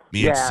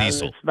 Me and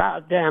Cecil. It's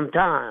about damn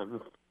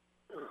time.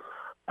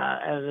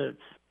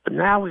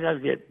 Now we got to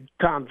get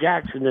Tom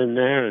Jackson in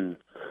there and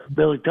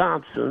Billy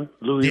Thompson,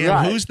 Louis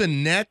Wright. Who's the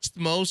next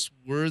most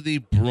worthy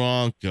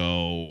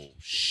Bronco?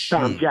 Shoot.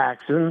 Tom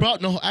Jackson. Bro,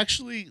 no,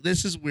 actually,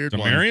 this is a weird.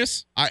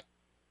 Demarius?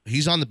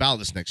 He's on the ballot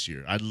this next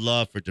year. I'd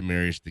love for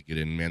Demarius to get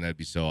in, man. That'd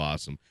be so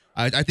awesome.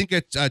 I think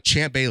it's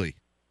Champ Bailey.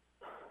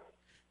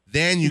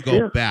 Then you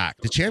go back.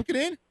 Did Champ get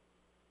in?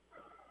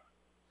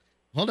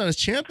 Hold on, is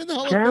Champ in the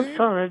Hall of Fame? Champ's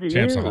already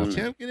Champ's in. Hall of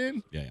Fame. Champ get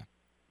in? Yeah.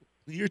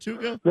 A year or two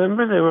ago?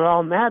 Remember, they were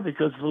all mad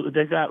because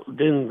they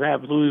didn't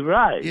have Louis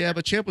Wright. Yeah,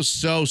 but Champ was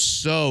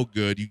so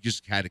good. You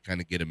just had to kind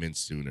of get him in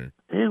sooner.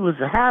 He was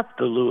half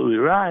the Louis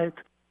Wright.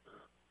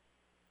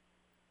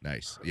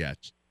 Nice. Yeah,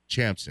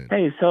 Champ's in.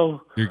 Hey,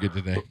 so You're good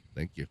today.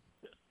 Thank you.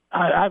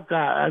 I've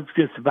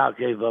just about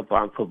gave up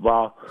on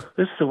football.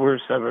 This is the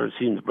worst I've ever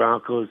seen the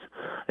Broncos.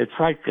 It's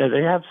like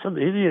they have some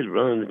idiot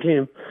running the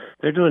team.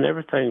 They're doing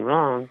everything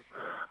wrong.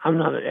 I'm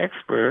not an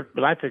expert,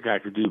 but I think I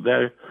could do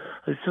better.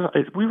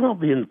 We won't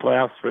be in the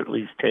playoffs for at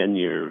least 10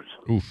 years.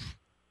 Oof.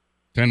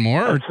 10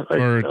 more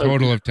or a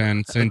total of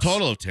 10? A Since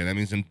total of 10. That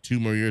means in 2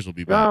 more years we'll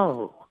be back.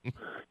 No,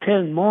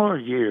 10 more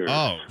years.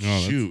 Oh, No,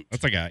 shoot.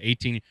 That's like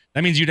 18.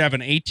 That means you'd have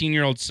an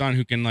 18-year-old son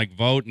who can like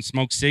vote and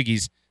smoke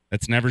ciggies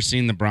that's never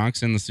seen the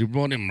Bronx in the Super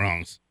Bowl. Them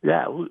Bronx.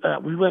 Yeah,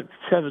 we went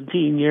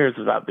 17 years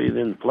without being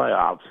in the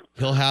playoffs.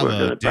 He'll have We're a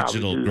gonna probably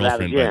digital do that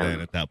girlfriend by again.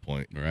 then at that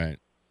point. Right.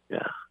 Yeah.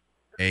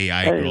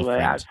 AI Anyway,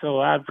 girlfriend. so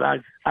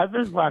I've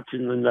been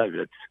watching the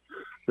Nuggets.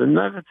 The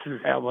Nuggets are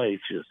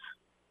hellacious.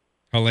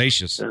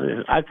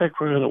 Hellacious. I think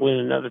we're going to win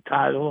another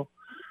title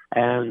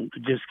and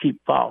just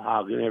keep ball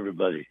hogging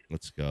everybody.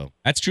 Let's go.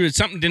 That's true.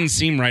 Something didn't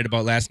seem right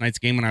about last night's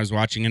game when I was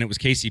watching, and it was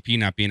KCP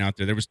not being out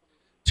there. There was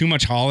too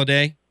much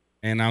Holiday,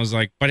 and I was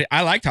like, but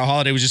I liked how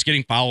Holiday was just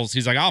getting fouls.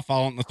 He's like, I'll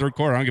foul in the third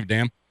quarter. I don't give a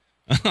damn.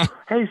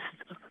 Hey,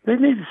 they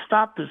need to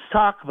stop this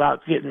talk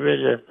about getting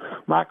rid of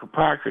Michael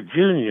Parker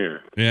Jr.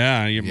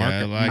 Yeah,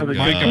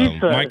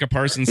 Micah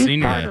Parsons He's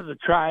Sr. part of the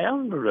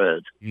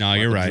triumvirate. No,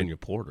 you're right. Junior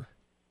Porter.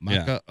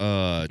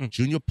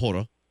 Junior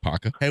Porter.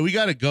 Parker. Hey, we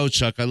got to go,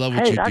 Chuck. I love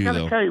what Hey, you I do, got to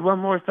though. tell you one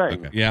more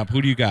thing. Okay. Yeah,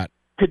 who do you got?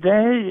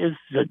 Today is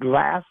the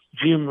last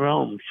Jim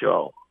Rome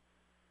show.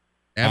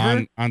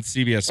 Ever? On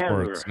CBS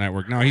Ever. Sports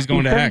Network. No, he's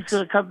going He to said X. He's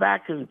going to come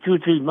back in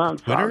 2-3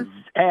 months Twitter? on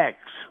X,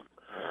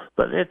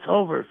 but it's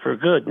over for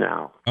good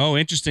now. Oh,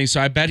 interesting.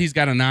 So I bet he's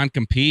got a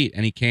non-compete,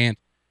 and he can't.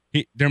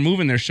 They're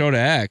moving their show to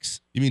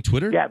X. You mean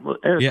Twitter? Yeah, but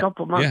in a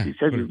couple months, yeah, he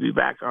said Twitter. he'd be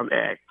back on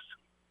X.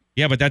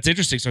 Yeah, but that's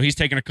interesting. So he's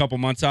taking a couple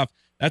months off.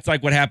 That's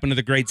like what happened to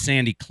the great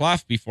Sandy Clough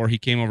before he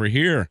came over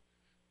here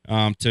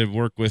to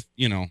work with,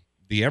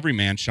 the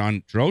everyman,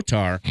 Sean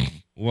Drotar,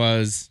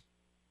 was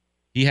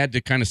he had to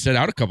kind of sit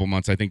out a couple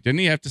months, I think. Didn't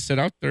he have to sit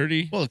out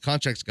 30? Well, the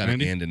contract's got to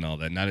 90? end and all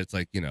that. Not it's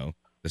like, the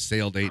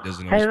sale date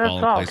doesn't Hey, always that's fall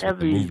in all place with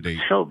the move heavy date.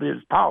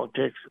 showbiz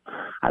politics.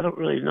 I don't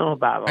really know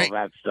about all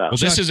that stuff. Well,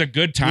 this is a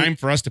good time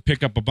for us to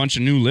pick up a bunch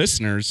of new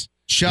listeners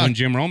Chuck, when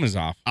Jim Rome is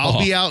off. I'll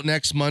be out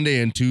next Monday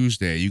and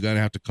Tuesday. You got to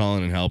have to call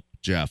in and help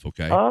Jeff,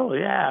 okay? Oh,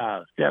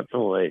 yeah,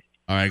 definitely.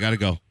 All right, I got to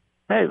go.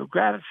 Hey,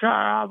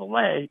 Gratachar all the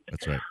way.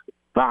 That's right.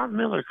 Von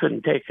Miller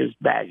couldn't take his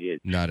baggage.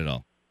 Not at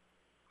all.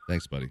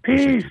 Thanks, buddy.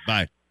 Peace. Appreciate you.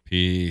 Bye.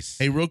 Peace.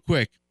 Hey, real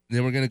quick,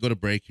 then we're going to go to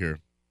break here.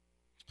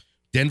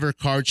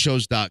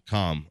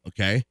 DenverCardShows.com,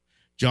 okay?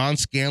 John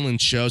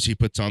Scanlon's shows he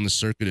puts on the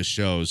circuit of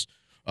shows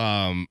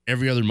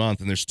every other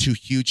month, and there's 2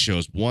 huge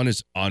shows. One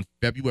is on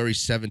February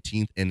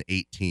 17th and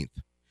 18th.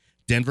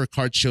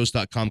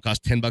 DenverCardShows.com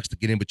costs $10 to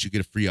get in, but you get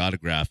a free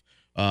autograph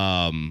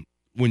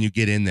when you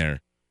get in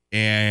there.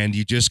 And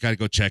you just got to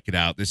go check it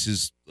out. This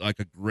is like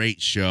a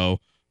great show.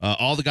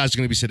 All the guys are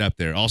going to be set up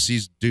there. All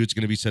C's dudes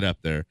going to be set up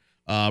there.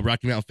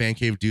 Rocky Mountain Fan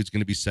Cave dude's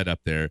going to be set up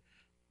there.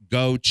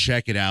 Go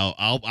check it out.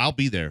 I'll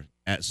be there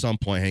at some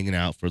point hanging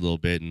out for a little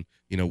bit and,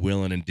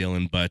 Willin and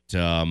Dylan. But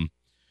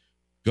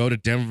go to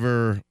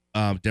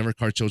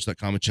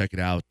DenverCardShows.com and check it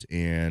out.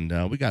 And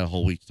we got a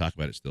whole week to talk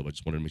about it still, but I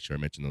just wanted to make sure I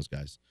mentioned those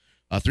guys.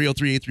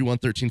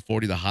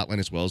 303-831-1340, the hotline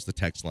as well as the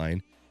text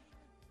line.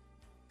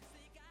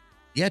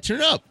 Yeah,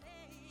 turn it up.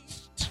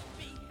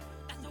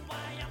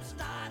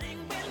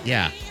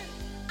 Yeah.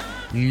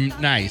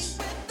 Nice.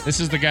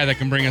 This is the guy that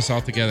can bring us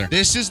all together.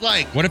 This is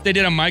like... What if they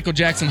did a Michael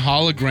Jackson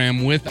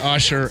hologram with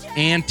Usher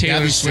and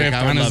Taylor Swift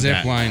on a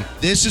zip line?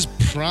 This is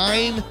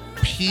prime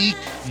peak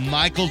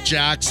Michael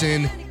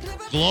Jackson.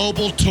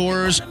 Global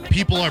tours.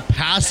 People are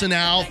passing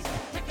out,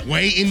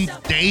 waiting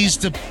days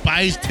to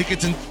buy his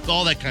tickets and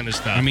all that kind of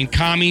stuff. I mean,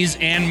 commies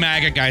and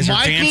MAGA guys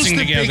are dancing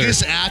together. Michael's the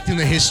biggest act in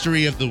the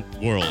history of the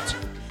world.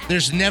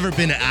 There's never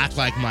been an act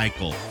like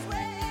Michael.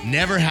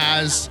 Never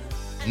has,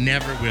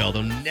 never will.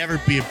 There'll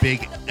never be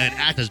an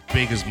act as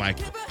big as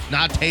Michael.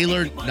 Not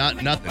Taylor,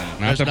 not nothing.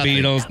 Not the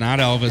Beatles, not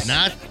Elvis.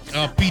 Not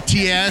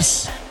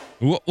BTS.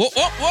 Whoa.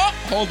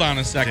 Hold on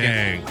a second.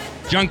 Dang.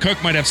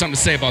 Jungkook might have something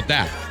to say about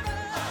that.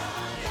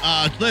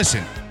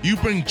 Listen, you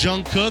bring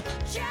Jungkook,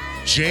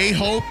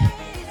 J-Hope,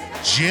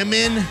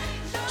 Jimin,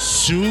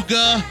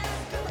 Suga,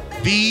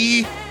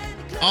 V,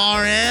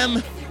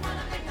 RM,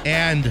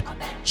 and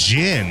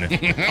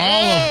Jin.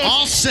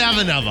 all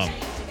 7 of them.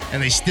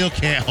 And they still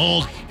can't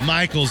hold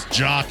Michael's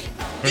jock.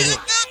 Or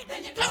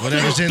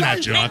whatever's in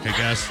that jock, I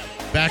guess.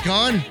 Back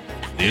on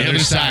the other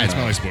side.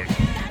 Smelly Sports.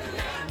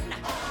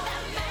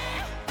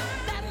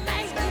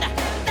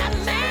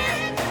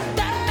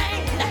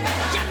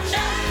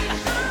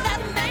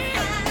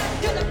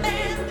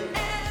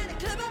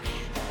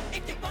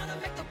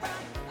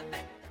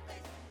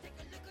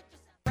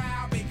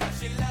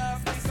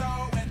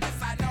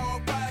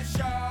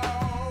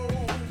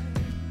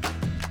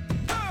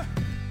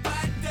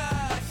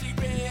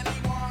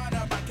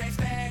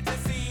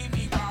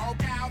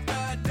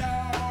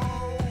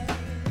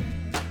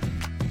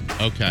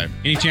 Okay.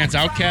 Any chance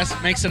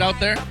Outkast makes it out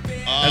there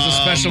as a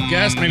special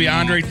guest? Maybe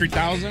Andre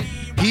 3000?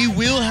 He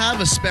will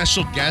have a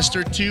special guest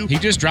or two. He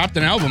just dropped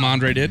an album,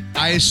 Andre did.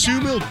 I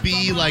assume it'll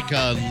be like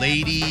a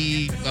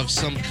lady of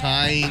some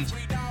kind,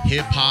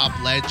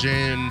 hip-hop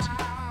legend,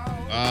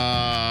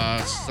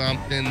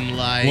 something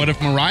like... What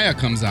if Mariah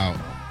comes out?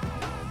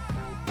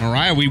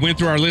 Mariah, we went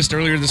through our list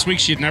earlier this week.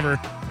 She had never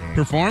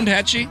performed,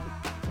 had she?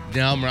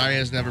 No, Mariah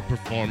has never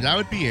performed. That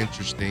would be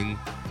interesting.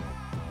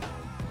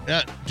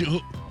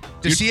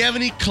 Does he have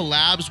any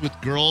collabs with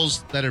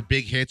girls that are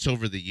big hits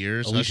over the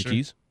years? Alicia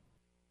Keys?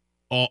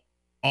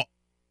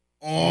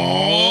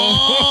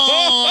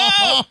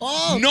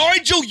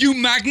 Nigel, you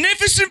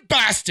magnificent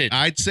bastard!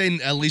 I'd say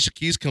Alicia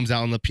Keys comes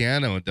out on the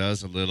piano and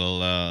does a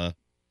little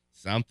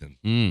something.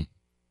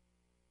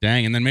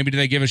 Dang, and then maybe do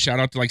they give a shout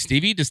out to like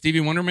Stevie? Does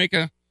Stevie Wonder make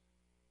a...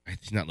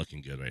 He's not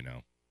looking good right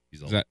now.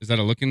 He's old. Is that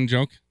a looking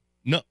joke?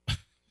 No.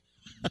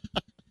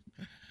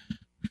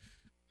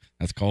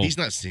 That's cold. He's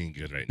not seeing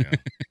good right now.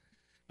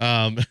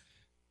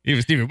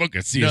 Even Stevie Wonder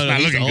could see it's not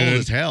he's looking old good.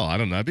 as hell. I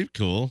don't know. That'd be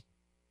cool.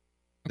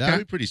 That'd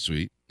be pretty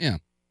sweet. Yeah.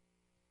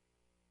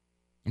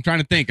 I'm trying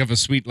to think of a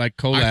sweet like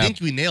collab. I think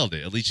we nailed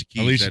it. Alicia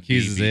Keys. Alicia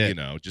Keys is it. You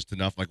know, just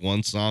enough like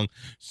one song.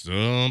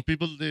 Some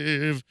people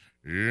live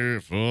here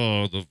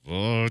for the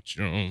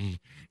fortune.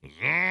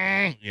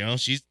 You know,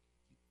 she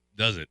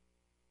does it.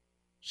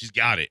 She's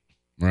got it.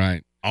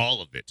 Right.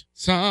 All of it.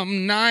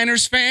 Some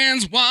Niners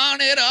fans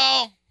want it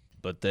all,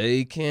 but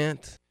they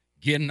can't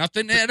get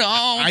nothing at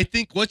all. I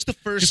think, what's the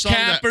first song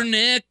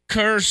Kaepernick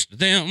cursed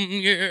them.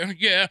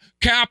 Yeah.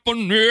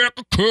 Kaepernick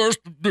cursed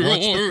them.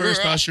 What's the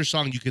first Usher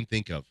song you can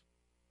think of?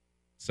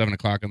 7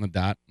 o'clock on the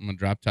dot on the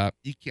drop top.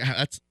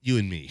 That's you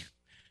and me.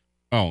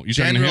 Oh, you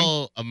talking to him?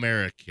 General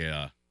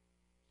America.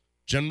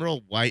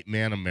 General White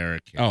Man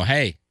America. Oh,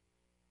 hey.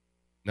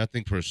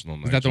 Nothing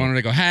personal. Is that the one where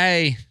they go,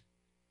 hey?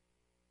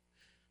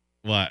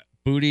 What?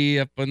 Booty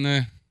up on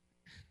the...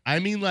 I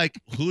mean, like,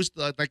 who's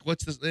the, like,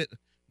 what's this?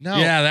 No.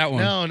 Yeah, that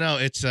one. No,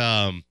 it's,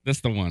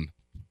 That's the one.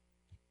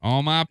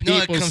 All my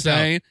people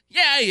saying,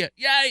 yeah.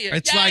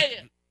 It's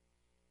like,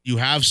 you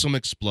have some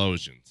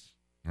explosions.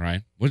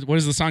 Right. What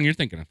is the song you're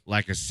thinking of?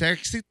 Like a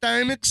sexy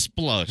time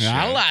explosion.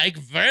 I like.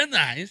 Very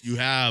nice. You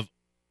have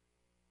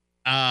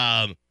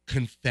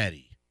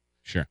confetti.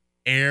 Sure.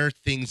 Air,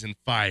 things, and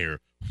fire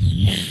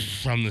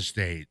from the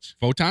stage.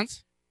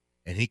 Photons?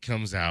 And he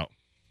comes out.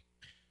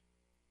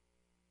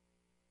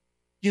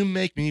 You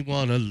make me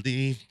want to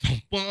leave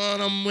the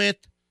one I'm with.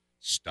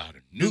 Start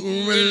a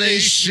new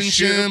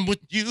relationship with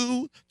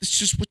you.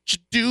 This is what you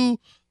do.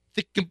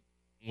 Think of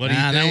what do you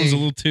think? That one's a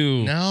little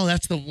too... No,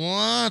 that's the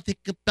one. Think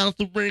about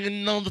the ring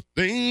and all the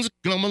things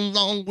that come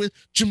along with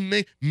you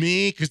make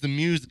me. Because the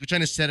music, we're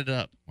trying to set it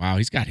up. Wow,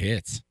 he's got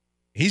hits.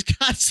 He's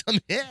got some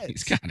hits.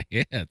 He's got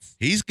hits.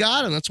 He's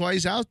got them. That's why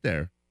he's out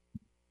there.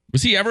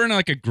 Was he ever in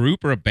like a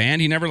group or a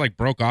band? He never like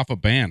broke off a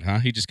band, huh?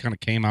 He just kind of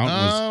came out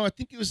and was... I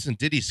think he was in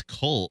Diddy's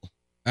cult.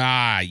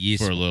 Yes.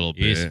 For a little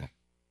bit. Yes.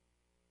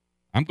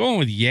 I'm going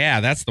with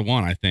that's the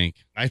one, I think.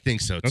 I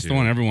think so, That's the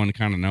one everyone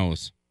kind of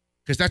knows.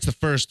 Because that's the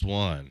first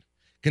one.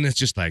 And it's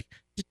just like,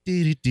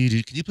 can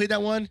you play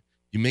that one?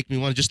 You make me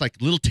want to just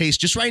like little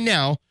taste just right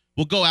now.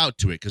 We'll go out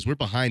to it because we're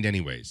behind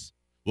anyways.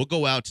 We'll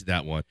go out to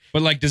that one.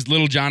 But like, does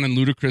Little John and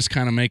Ludacris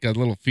kind of make a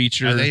little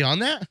feature? Are they on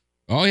that?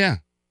 Oh, yeah.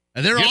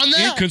 Are they on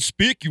that?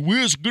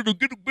 Inconspicuous. Get a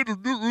bit of little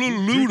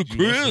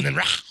Ludacris. And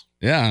then,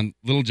 yeah, and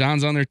Little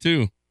John's on there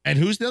too. And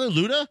who's the other?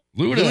 Luda?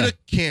 Luda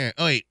can't.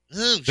 Oh, wait.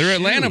 They're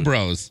Atlanta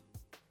bros.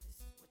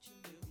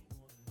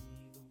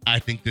 I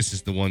think this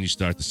is the one you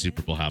start the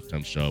Super Bowl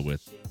halftime show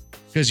with.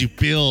 Because you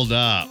build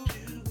up.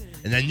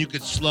 And then you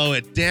could slow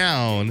it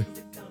down.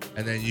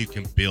 And then you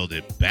can build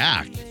it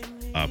back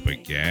up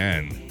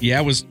again. Yeah,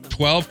 it was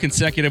 12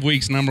 consecutive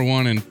weeks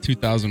 #1 in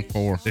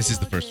 2004. This is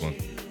the first one.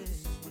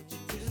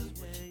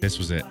 This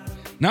was it.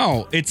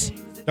 No, it's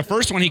the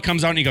first one. He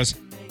comes out and he goes,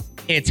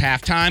 it's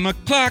halftime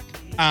o'clock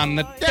on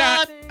the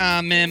dot.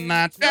 I'm in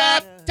my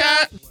drop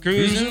top,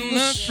 cruising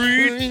the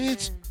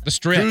streets. The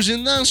strip.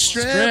 Cruising the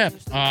strip.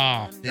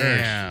 Oh,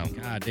 damn.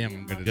 God damn,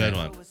 I'm good today. Good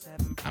one.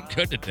 I'm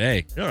good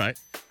today. All right.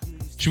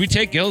 Should we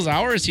take Gil's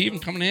hour? Is he even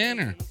coming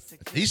in? Or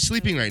he's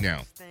sleeping right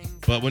now.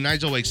 But when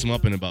Nigel wakes him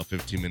up in about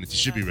 15 minutes, he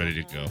should be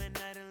ready to go.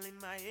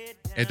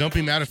 And don't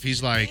be mad if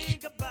he's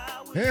like,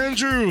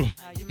 Andrew.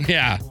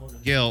 Yeah.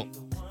 Gil,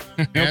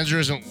 Andrew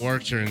hasn't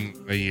worked here in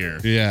a year.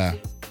 Yeah.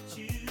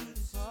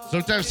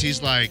 Sometimes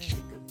he's like,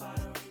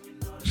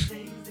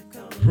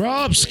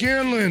 Rob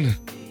Scanlon.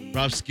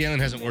 Rob Scanlon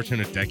hasn't worked here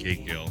in a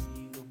decade, Gil.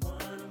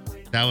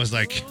 That was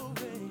like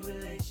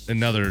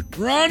another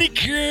Ronnie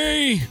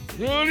K.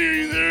 Ronnie, are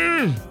you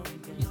there?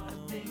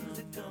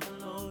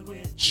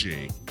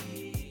 Jake.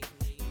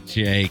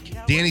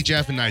 Danny,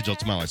 Jeff, and Nigel.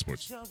 It's Mile High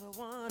Sports.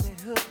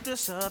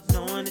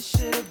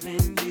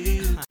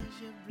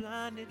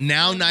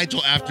 Now,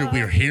 Nigel, after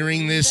we're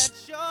hearing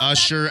this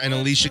Usher and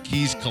Alicia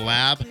Keys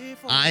collab,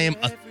 I am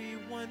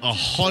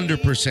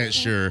 100%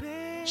 sure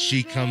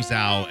she comes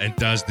out and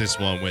does this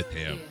one with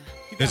him.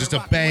 Because it's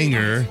a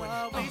banger.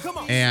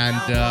 And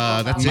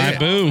that's My it.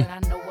 boo.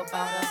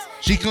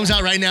 She comes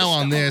out right now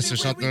on this or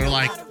something. Or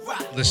like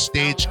the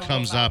stage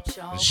comes up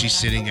and she's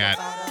sitting at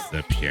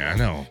the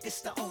piano.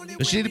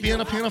 Does she need to be on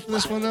a piano for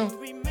this one, though?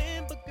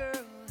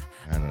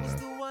 I don't know.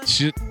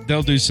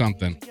 They'll do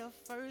something.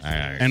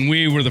 And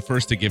we were the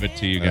first to give it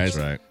to you guys.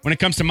 That's right. When it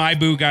comes to my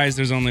boo, guys,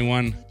 there's only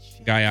one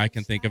guy I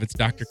can think of. It's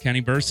Dr. Kenny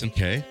Burson.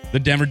 Okay. The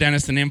Denver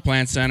Dentist and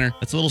Implant Center.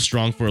 That's a little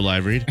strong for a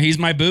live read. He's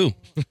my boo.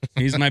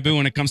 He's my boo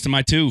when it comes to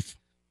my tooth.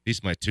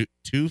 He's my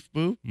tooth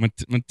boo? My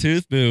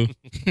tooth boo.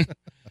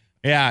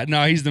 Yeah,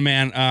 no, he's the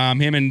man.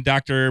 Him and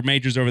Dr.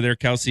 Majors over there,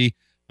 Kelsey.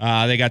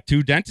 They got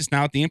 2 dentists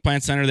now at the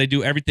Implant Center. They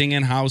do everything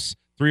in-house.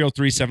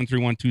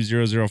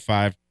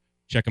 303-731-2005.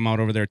 Check them out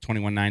over there at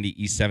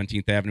 2190 East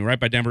 17th Avenue, right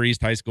by Denver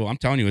East High School. I'm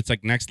telling you, it's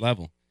like next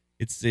level.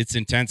 It's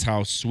intense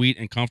how sweet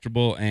and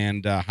comfortable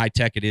and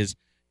high-tech it is.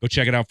 Go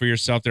check it out for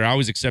yourself. They're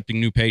always accepting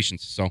new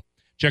patients. So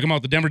check them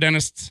out,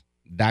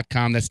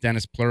 thedenderdentists.com. That's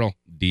dentist, plural,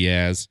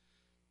 Diaz.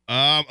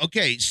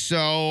 Okay,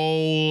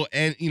 so,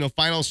 and,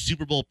 final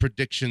Super Bowl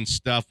prediction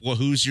stuff. Well,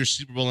 who's your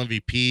Super Bowl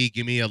MVP?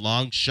 Give me a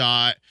long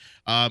shot.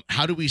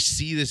 How do we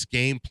see this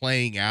game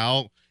playing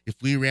out? If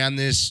we ran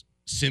this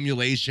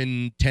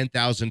simulation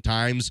 10,000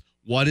 times,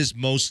 what is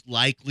most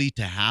likely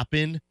to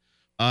happen?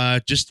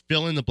 Just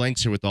fill in the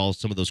blanks here with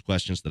some of those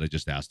questions that I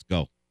just asked.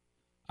 Go.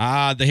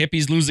 The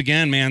hippies lose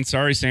again, man.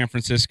 Sorry, San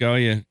Francisco,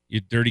 you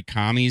dirty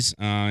commies.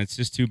 It's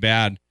just too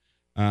bad.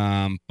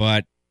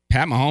 But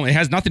Pat Mahomes, it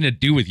has nothing to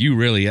do with you,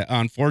 really.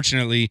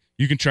 Unfortunately,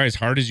 you can try as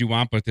hard as you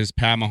want, but this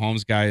Pat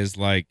Mahomes guy is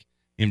like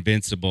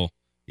invincible.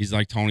 He's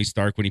like Tony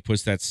Stark when he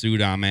puts that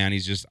suit on, man.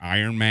 He's just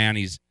Iron Man.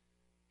 He's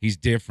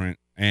different.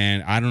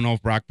 And I don't know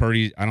if Brock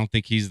Purdy, I don't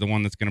think he's the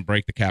one that's going to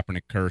break the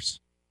Kaepernick curse.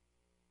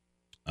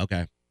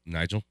 Okay.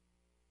 Nigel?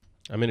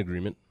 I'm in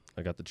agreement.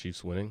 I got the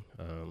Chiefs winning.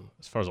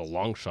 As far as a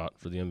long shot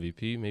for the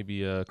MVP,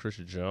 maybe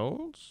Christian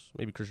Jones.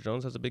 Maybe Christian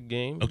Jones has a big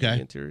game. Okay. In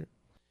the interior.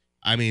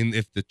 I mean,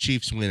 if the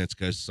Chiefs win, it's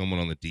because someone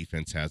on the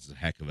defense has a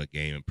heck of a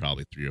game and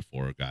probably 3 or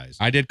 4 guys.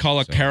 I did call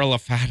it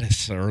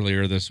Karlaftis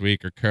earlier this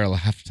week, or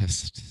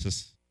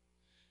Karlaftis.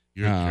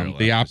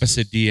 The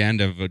opposite D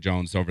end of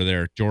Jones over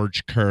there,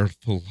 George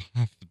Carefulest.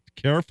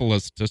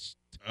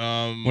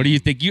 What do you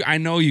think? I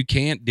know you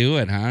can't do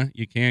it, huh?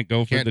 You can't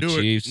go for the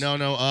Chiefs. No.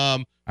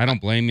 I don't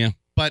blame you.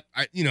 But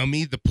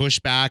the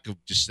pushback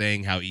of just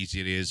saying how easy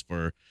it is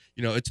for,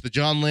 it's the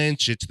John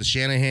Lynch, it's the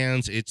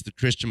Shanahans, it's the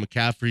Christian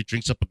McCaffrey,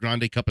 drinks up a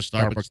grande cup of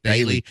Starbucks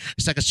daily.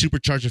 It's like a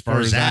supercharger for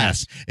his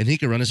ass, and he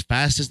can run as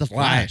fast as the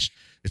Flash.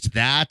 It's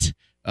that.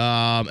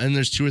 And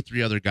there's 2 or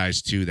 3 other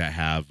guys too that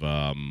have,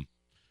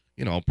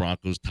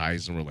 Broncos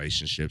ties and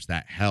relationships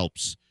that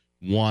helps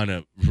want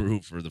to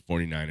root for the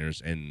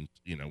 49ers. And,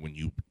 when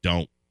you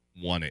don't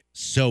want it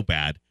so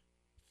bad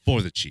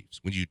for the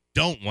Chiefs, when you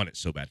don't want it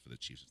so bad for the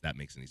Chiefs, if that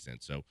makes any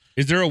sense. So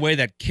is there a way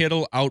that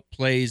Kittle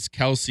outplays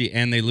Kelsey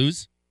and they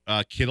lose?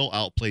 Kittle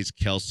outplays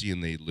Kelsey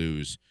and they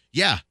lose.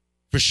 Yeah,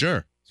 for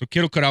sure. So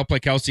Kittle could outplay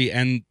Kelsey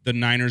and the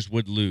Niners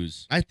would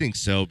lose. I think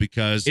so,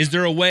 because is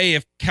there a way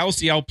if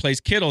Kelsey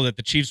outplays Kittle that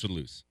the Chiefs would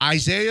lose?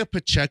 Isaiah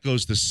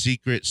Pacheco's the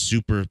secret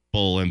Super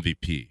Bowl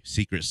MVP,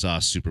 secret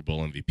sauce Super Bowl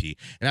MVP.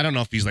 And I don't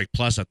know if he's like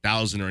plus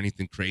 1,000 or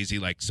anything crazy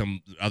like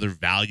some other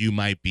value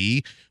might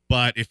be.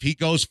 But if he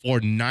goes for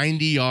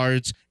 90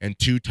 yards and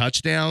 2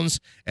 touchdowns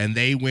and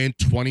they win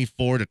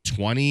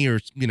 24-20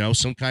 or,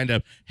 some kind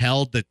of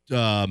held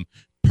the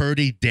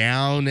Purdy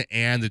down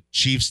and the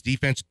Chiefs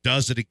defense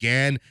does it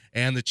again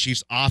and the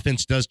Chiefs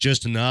offense does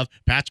just enough.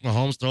 Patrick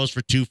Mahomes throws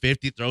for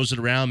 250, throws it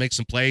around, makes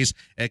some plays,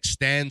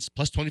 extends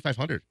plus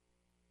 2,500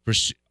 for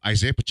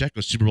Isaiah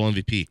Pacheco, Super Bowl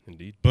MVP.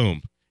 Indeed.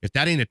 Boom. If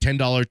that ain't a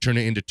 $10, turn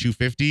it into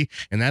 250.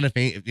 And that if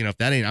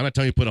that ain't, I'm not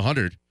telling you put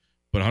 100,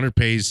 but 100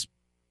 pays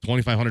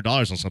 $2,500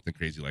 on something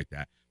crazy like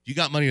that. If you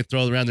got money to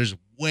throw around, there's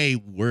way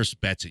worse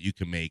bets that you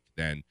can make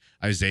than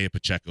Isaiah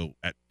Pacheco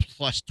at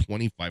plus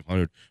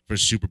 2,500 for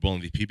Super Bowl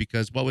MVP,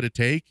 because what would it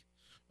take?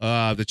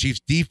 The Chiefs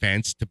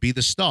defense to be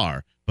the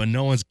star, but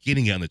no one's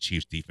getting it on the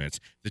Chiefs defense.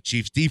 The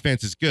Chiefs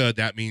defense is good.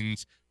 That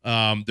means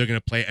they're going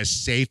to play as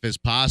safe as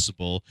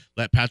possible.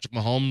 Let Patrick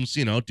Mahomes,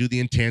 do the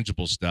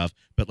intangible stuff,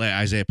 but let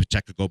Isaiah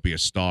Pacheco go be a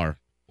star.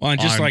 Well, and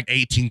just on like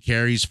 18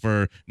 carries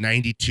for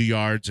 92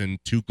 yards and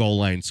 2 goal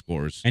line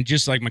scores. And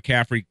just like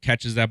McCaffrey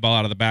catches that ball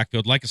out of the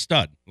backfield like a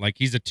stud, like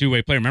he's a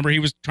two-way player. Remember, he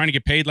was trying to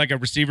get paid like a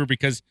receiver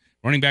because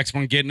running backs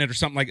weren't getting it or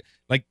something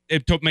like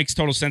it makes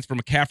total sense for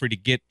McCaffrey to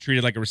get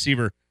treated like a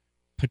receiver.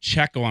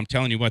 Pacheco, I'm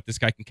telling you what, this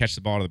guy can catch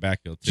the ball out of the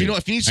backfield too. So, you know,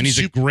 if you need some and he's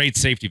a great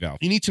safety valve.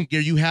 You need some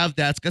gear. You have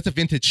that. That's a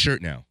vintage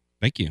shirt now.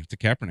 Thank you. It's a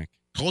Kaepernick.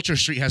 Culture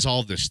Street has all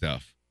of this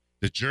stuff.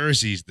 The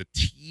jerseys, the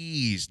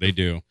tees. They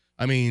do.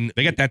 I mean,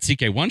 they got that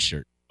CK1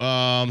 shirt.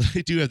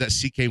 They do have that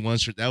CK1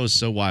 shirt. That was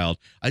so wild.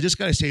 I just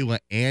got to say,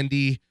 what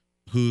Andy,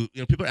 who,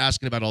 you know, people are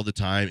asking about all the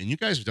time, and you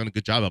guys have done a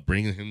good job of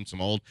bringing him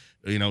some old,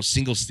 you know,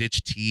 single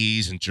stitch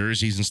tees and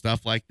jerseys and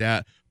stuff like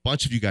that. A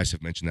bunch of you guys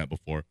have mentioned that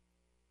before.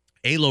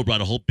 Alo brought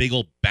a whole big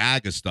old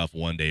bag of stuff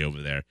one day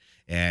over there,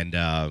 and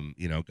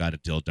you know, got a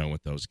deal done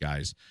with those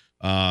guys.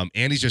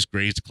 Andy's just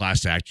great. He's a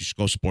class act. You should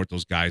go support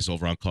those guys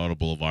over on Colorado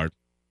Boulevard.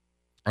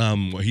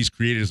 What he's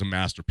created is a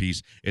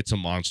masterpiece. It's a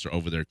monster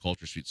over there.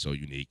 Culture Street's so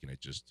unique, and I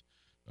just,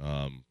 you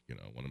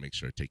know, want to make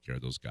sure I take care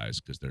of those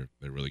guys because they're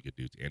really good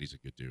dudes. Andy's a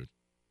good dude.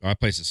 Oh, that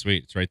place is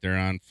sweet. It's right there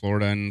on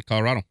Florida and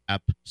Colorado.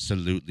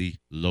 Absolutely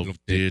loved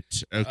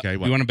it. Okay, you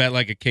want to bet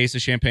like a case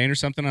of champagne or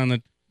something on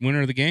the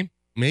winner of the game?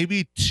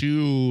 Maybe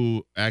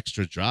 2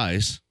 extra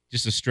dries.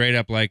 Just a straight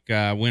up like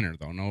winner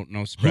though.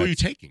 No spread. Who are you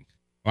taking?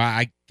 Well,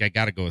 I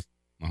got to go with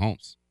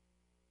Mahomes,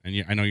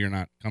 and I know you're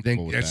not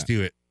comfortable with let's that.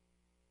 do it.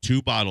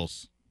 2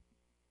 bottles.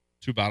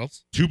 2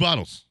 bottles. 2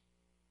 bottles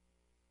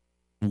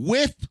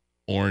with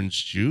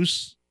orange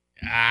juice.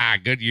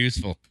 Good,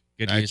 useful.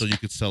 Good. So you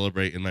could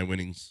celebrate in my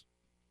winnings.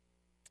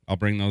 I'll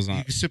bring those on.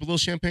 You can sip a little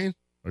champagne,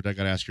 or do I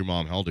got to ask your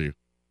mom? How old are you?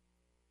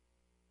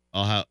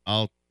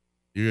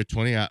 You're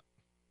 20.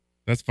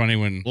 That's funny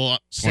when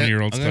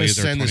 20-year-olds tell you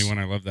they're 21.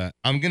 I love that.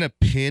 I'm going to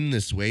pin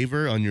this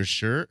waiver on your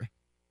shirt.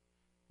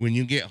 When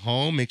you get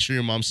home, make sure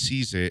your mom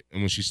sees it.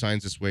 And when she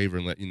signs this waiver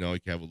and let you know, you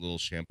can have a little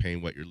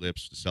champagne, wet your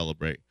lips to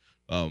celebrate.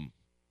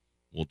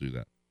 We'll do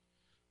that.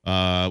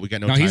 We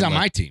got no time he's on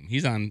left. my team.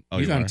 He's on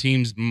are?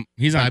 teams.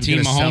 He's on team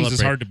Mahomes. Celebrate.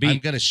 Is hard to beat. I'm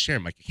going to share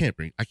my,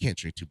 I can't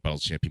drink 2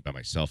 bottles of champagne by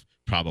myself.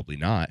 Probably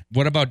not.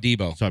 What about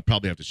Debo? So I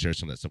probably have to share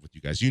some of that stuff with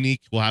you guys.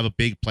 Unique. We'll have a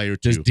big player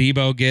too. Does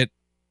Debo get?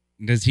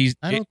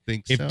 I don't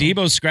think so. If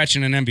Debo's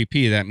scratching an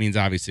MVP, that means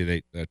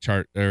obviously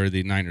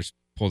the Niners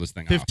pull this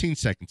thing 15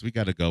 seconds. We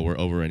got to go. We're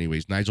over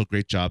anyways. Nigel,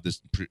 great job.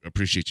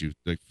 Appreciate you.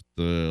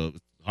 The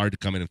hard to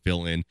come in and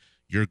fill in.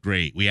 You're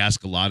great. We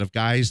ask a lot of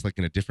guys like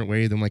in a different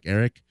way than like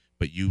Eric,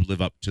 but you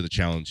live up to the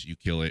challenge. You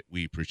kill it.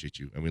 We appreciate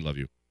you and we love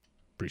you.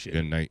 Appreciate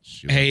it. Good night,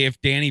 Sheila. Hey, if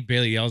Danny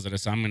Bailey yells at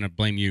us, I'm going to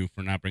blame you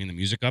for not bringing the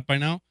music up by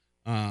now.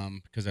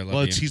 Because I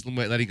love you. He's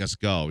letting us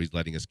go. He's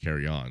letting us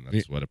carry on.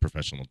 That's what a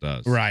professional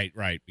does.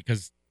 Right.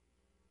 Because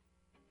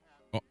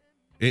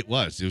it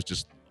was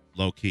just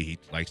low key. He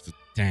likes to,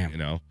 damn. You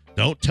know,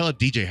 don't tell a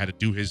DJ how to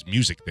do his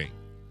music thing.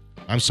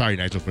 I'm sorry,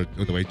 Nigel, for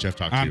the way Jeff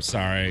talked to you. I'm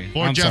sorry.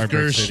 For Jeff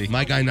Gersh,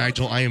 my guy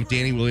Nigel, I am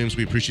Danny Williams.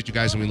 We appreciate you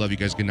guys and we love you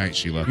guys. Good night,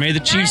 Sheila. May the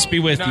Chiefs be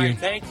with you.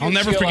 I'll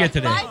never forget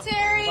today. Bye,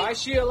 Terry. Bye,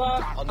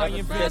 Sheila. I'll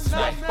never forget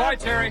tonight. Bye,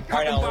 Terry. All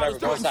right, now, whatever.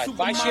 Go inside.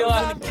 Bye,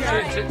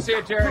 Sheila. See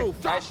you, Terry.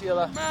 Bye,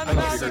 Sheila.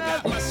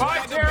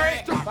 Bye,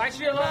 Terry. Bye,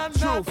 Sheila.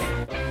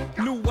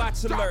 New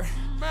watch alert.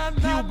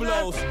 Hugh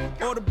blows.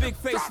 Or the big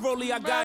face rollie I got.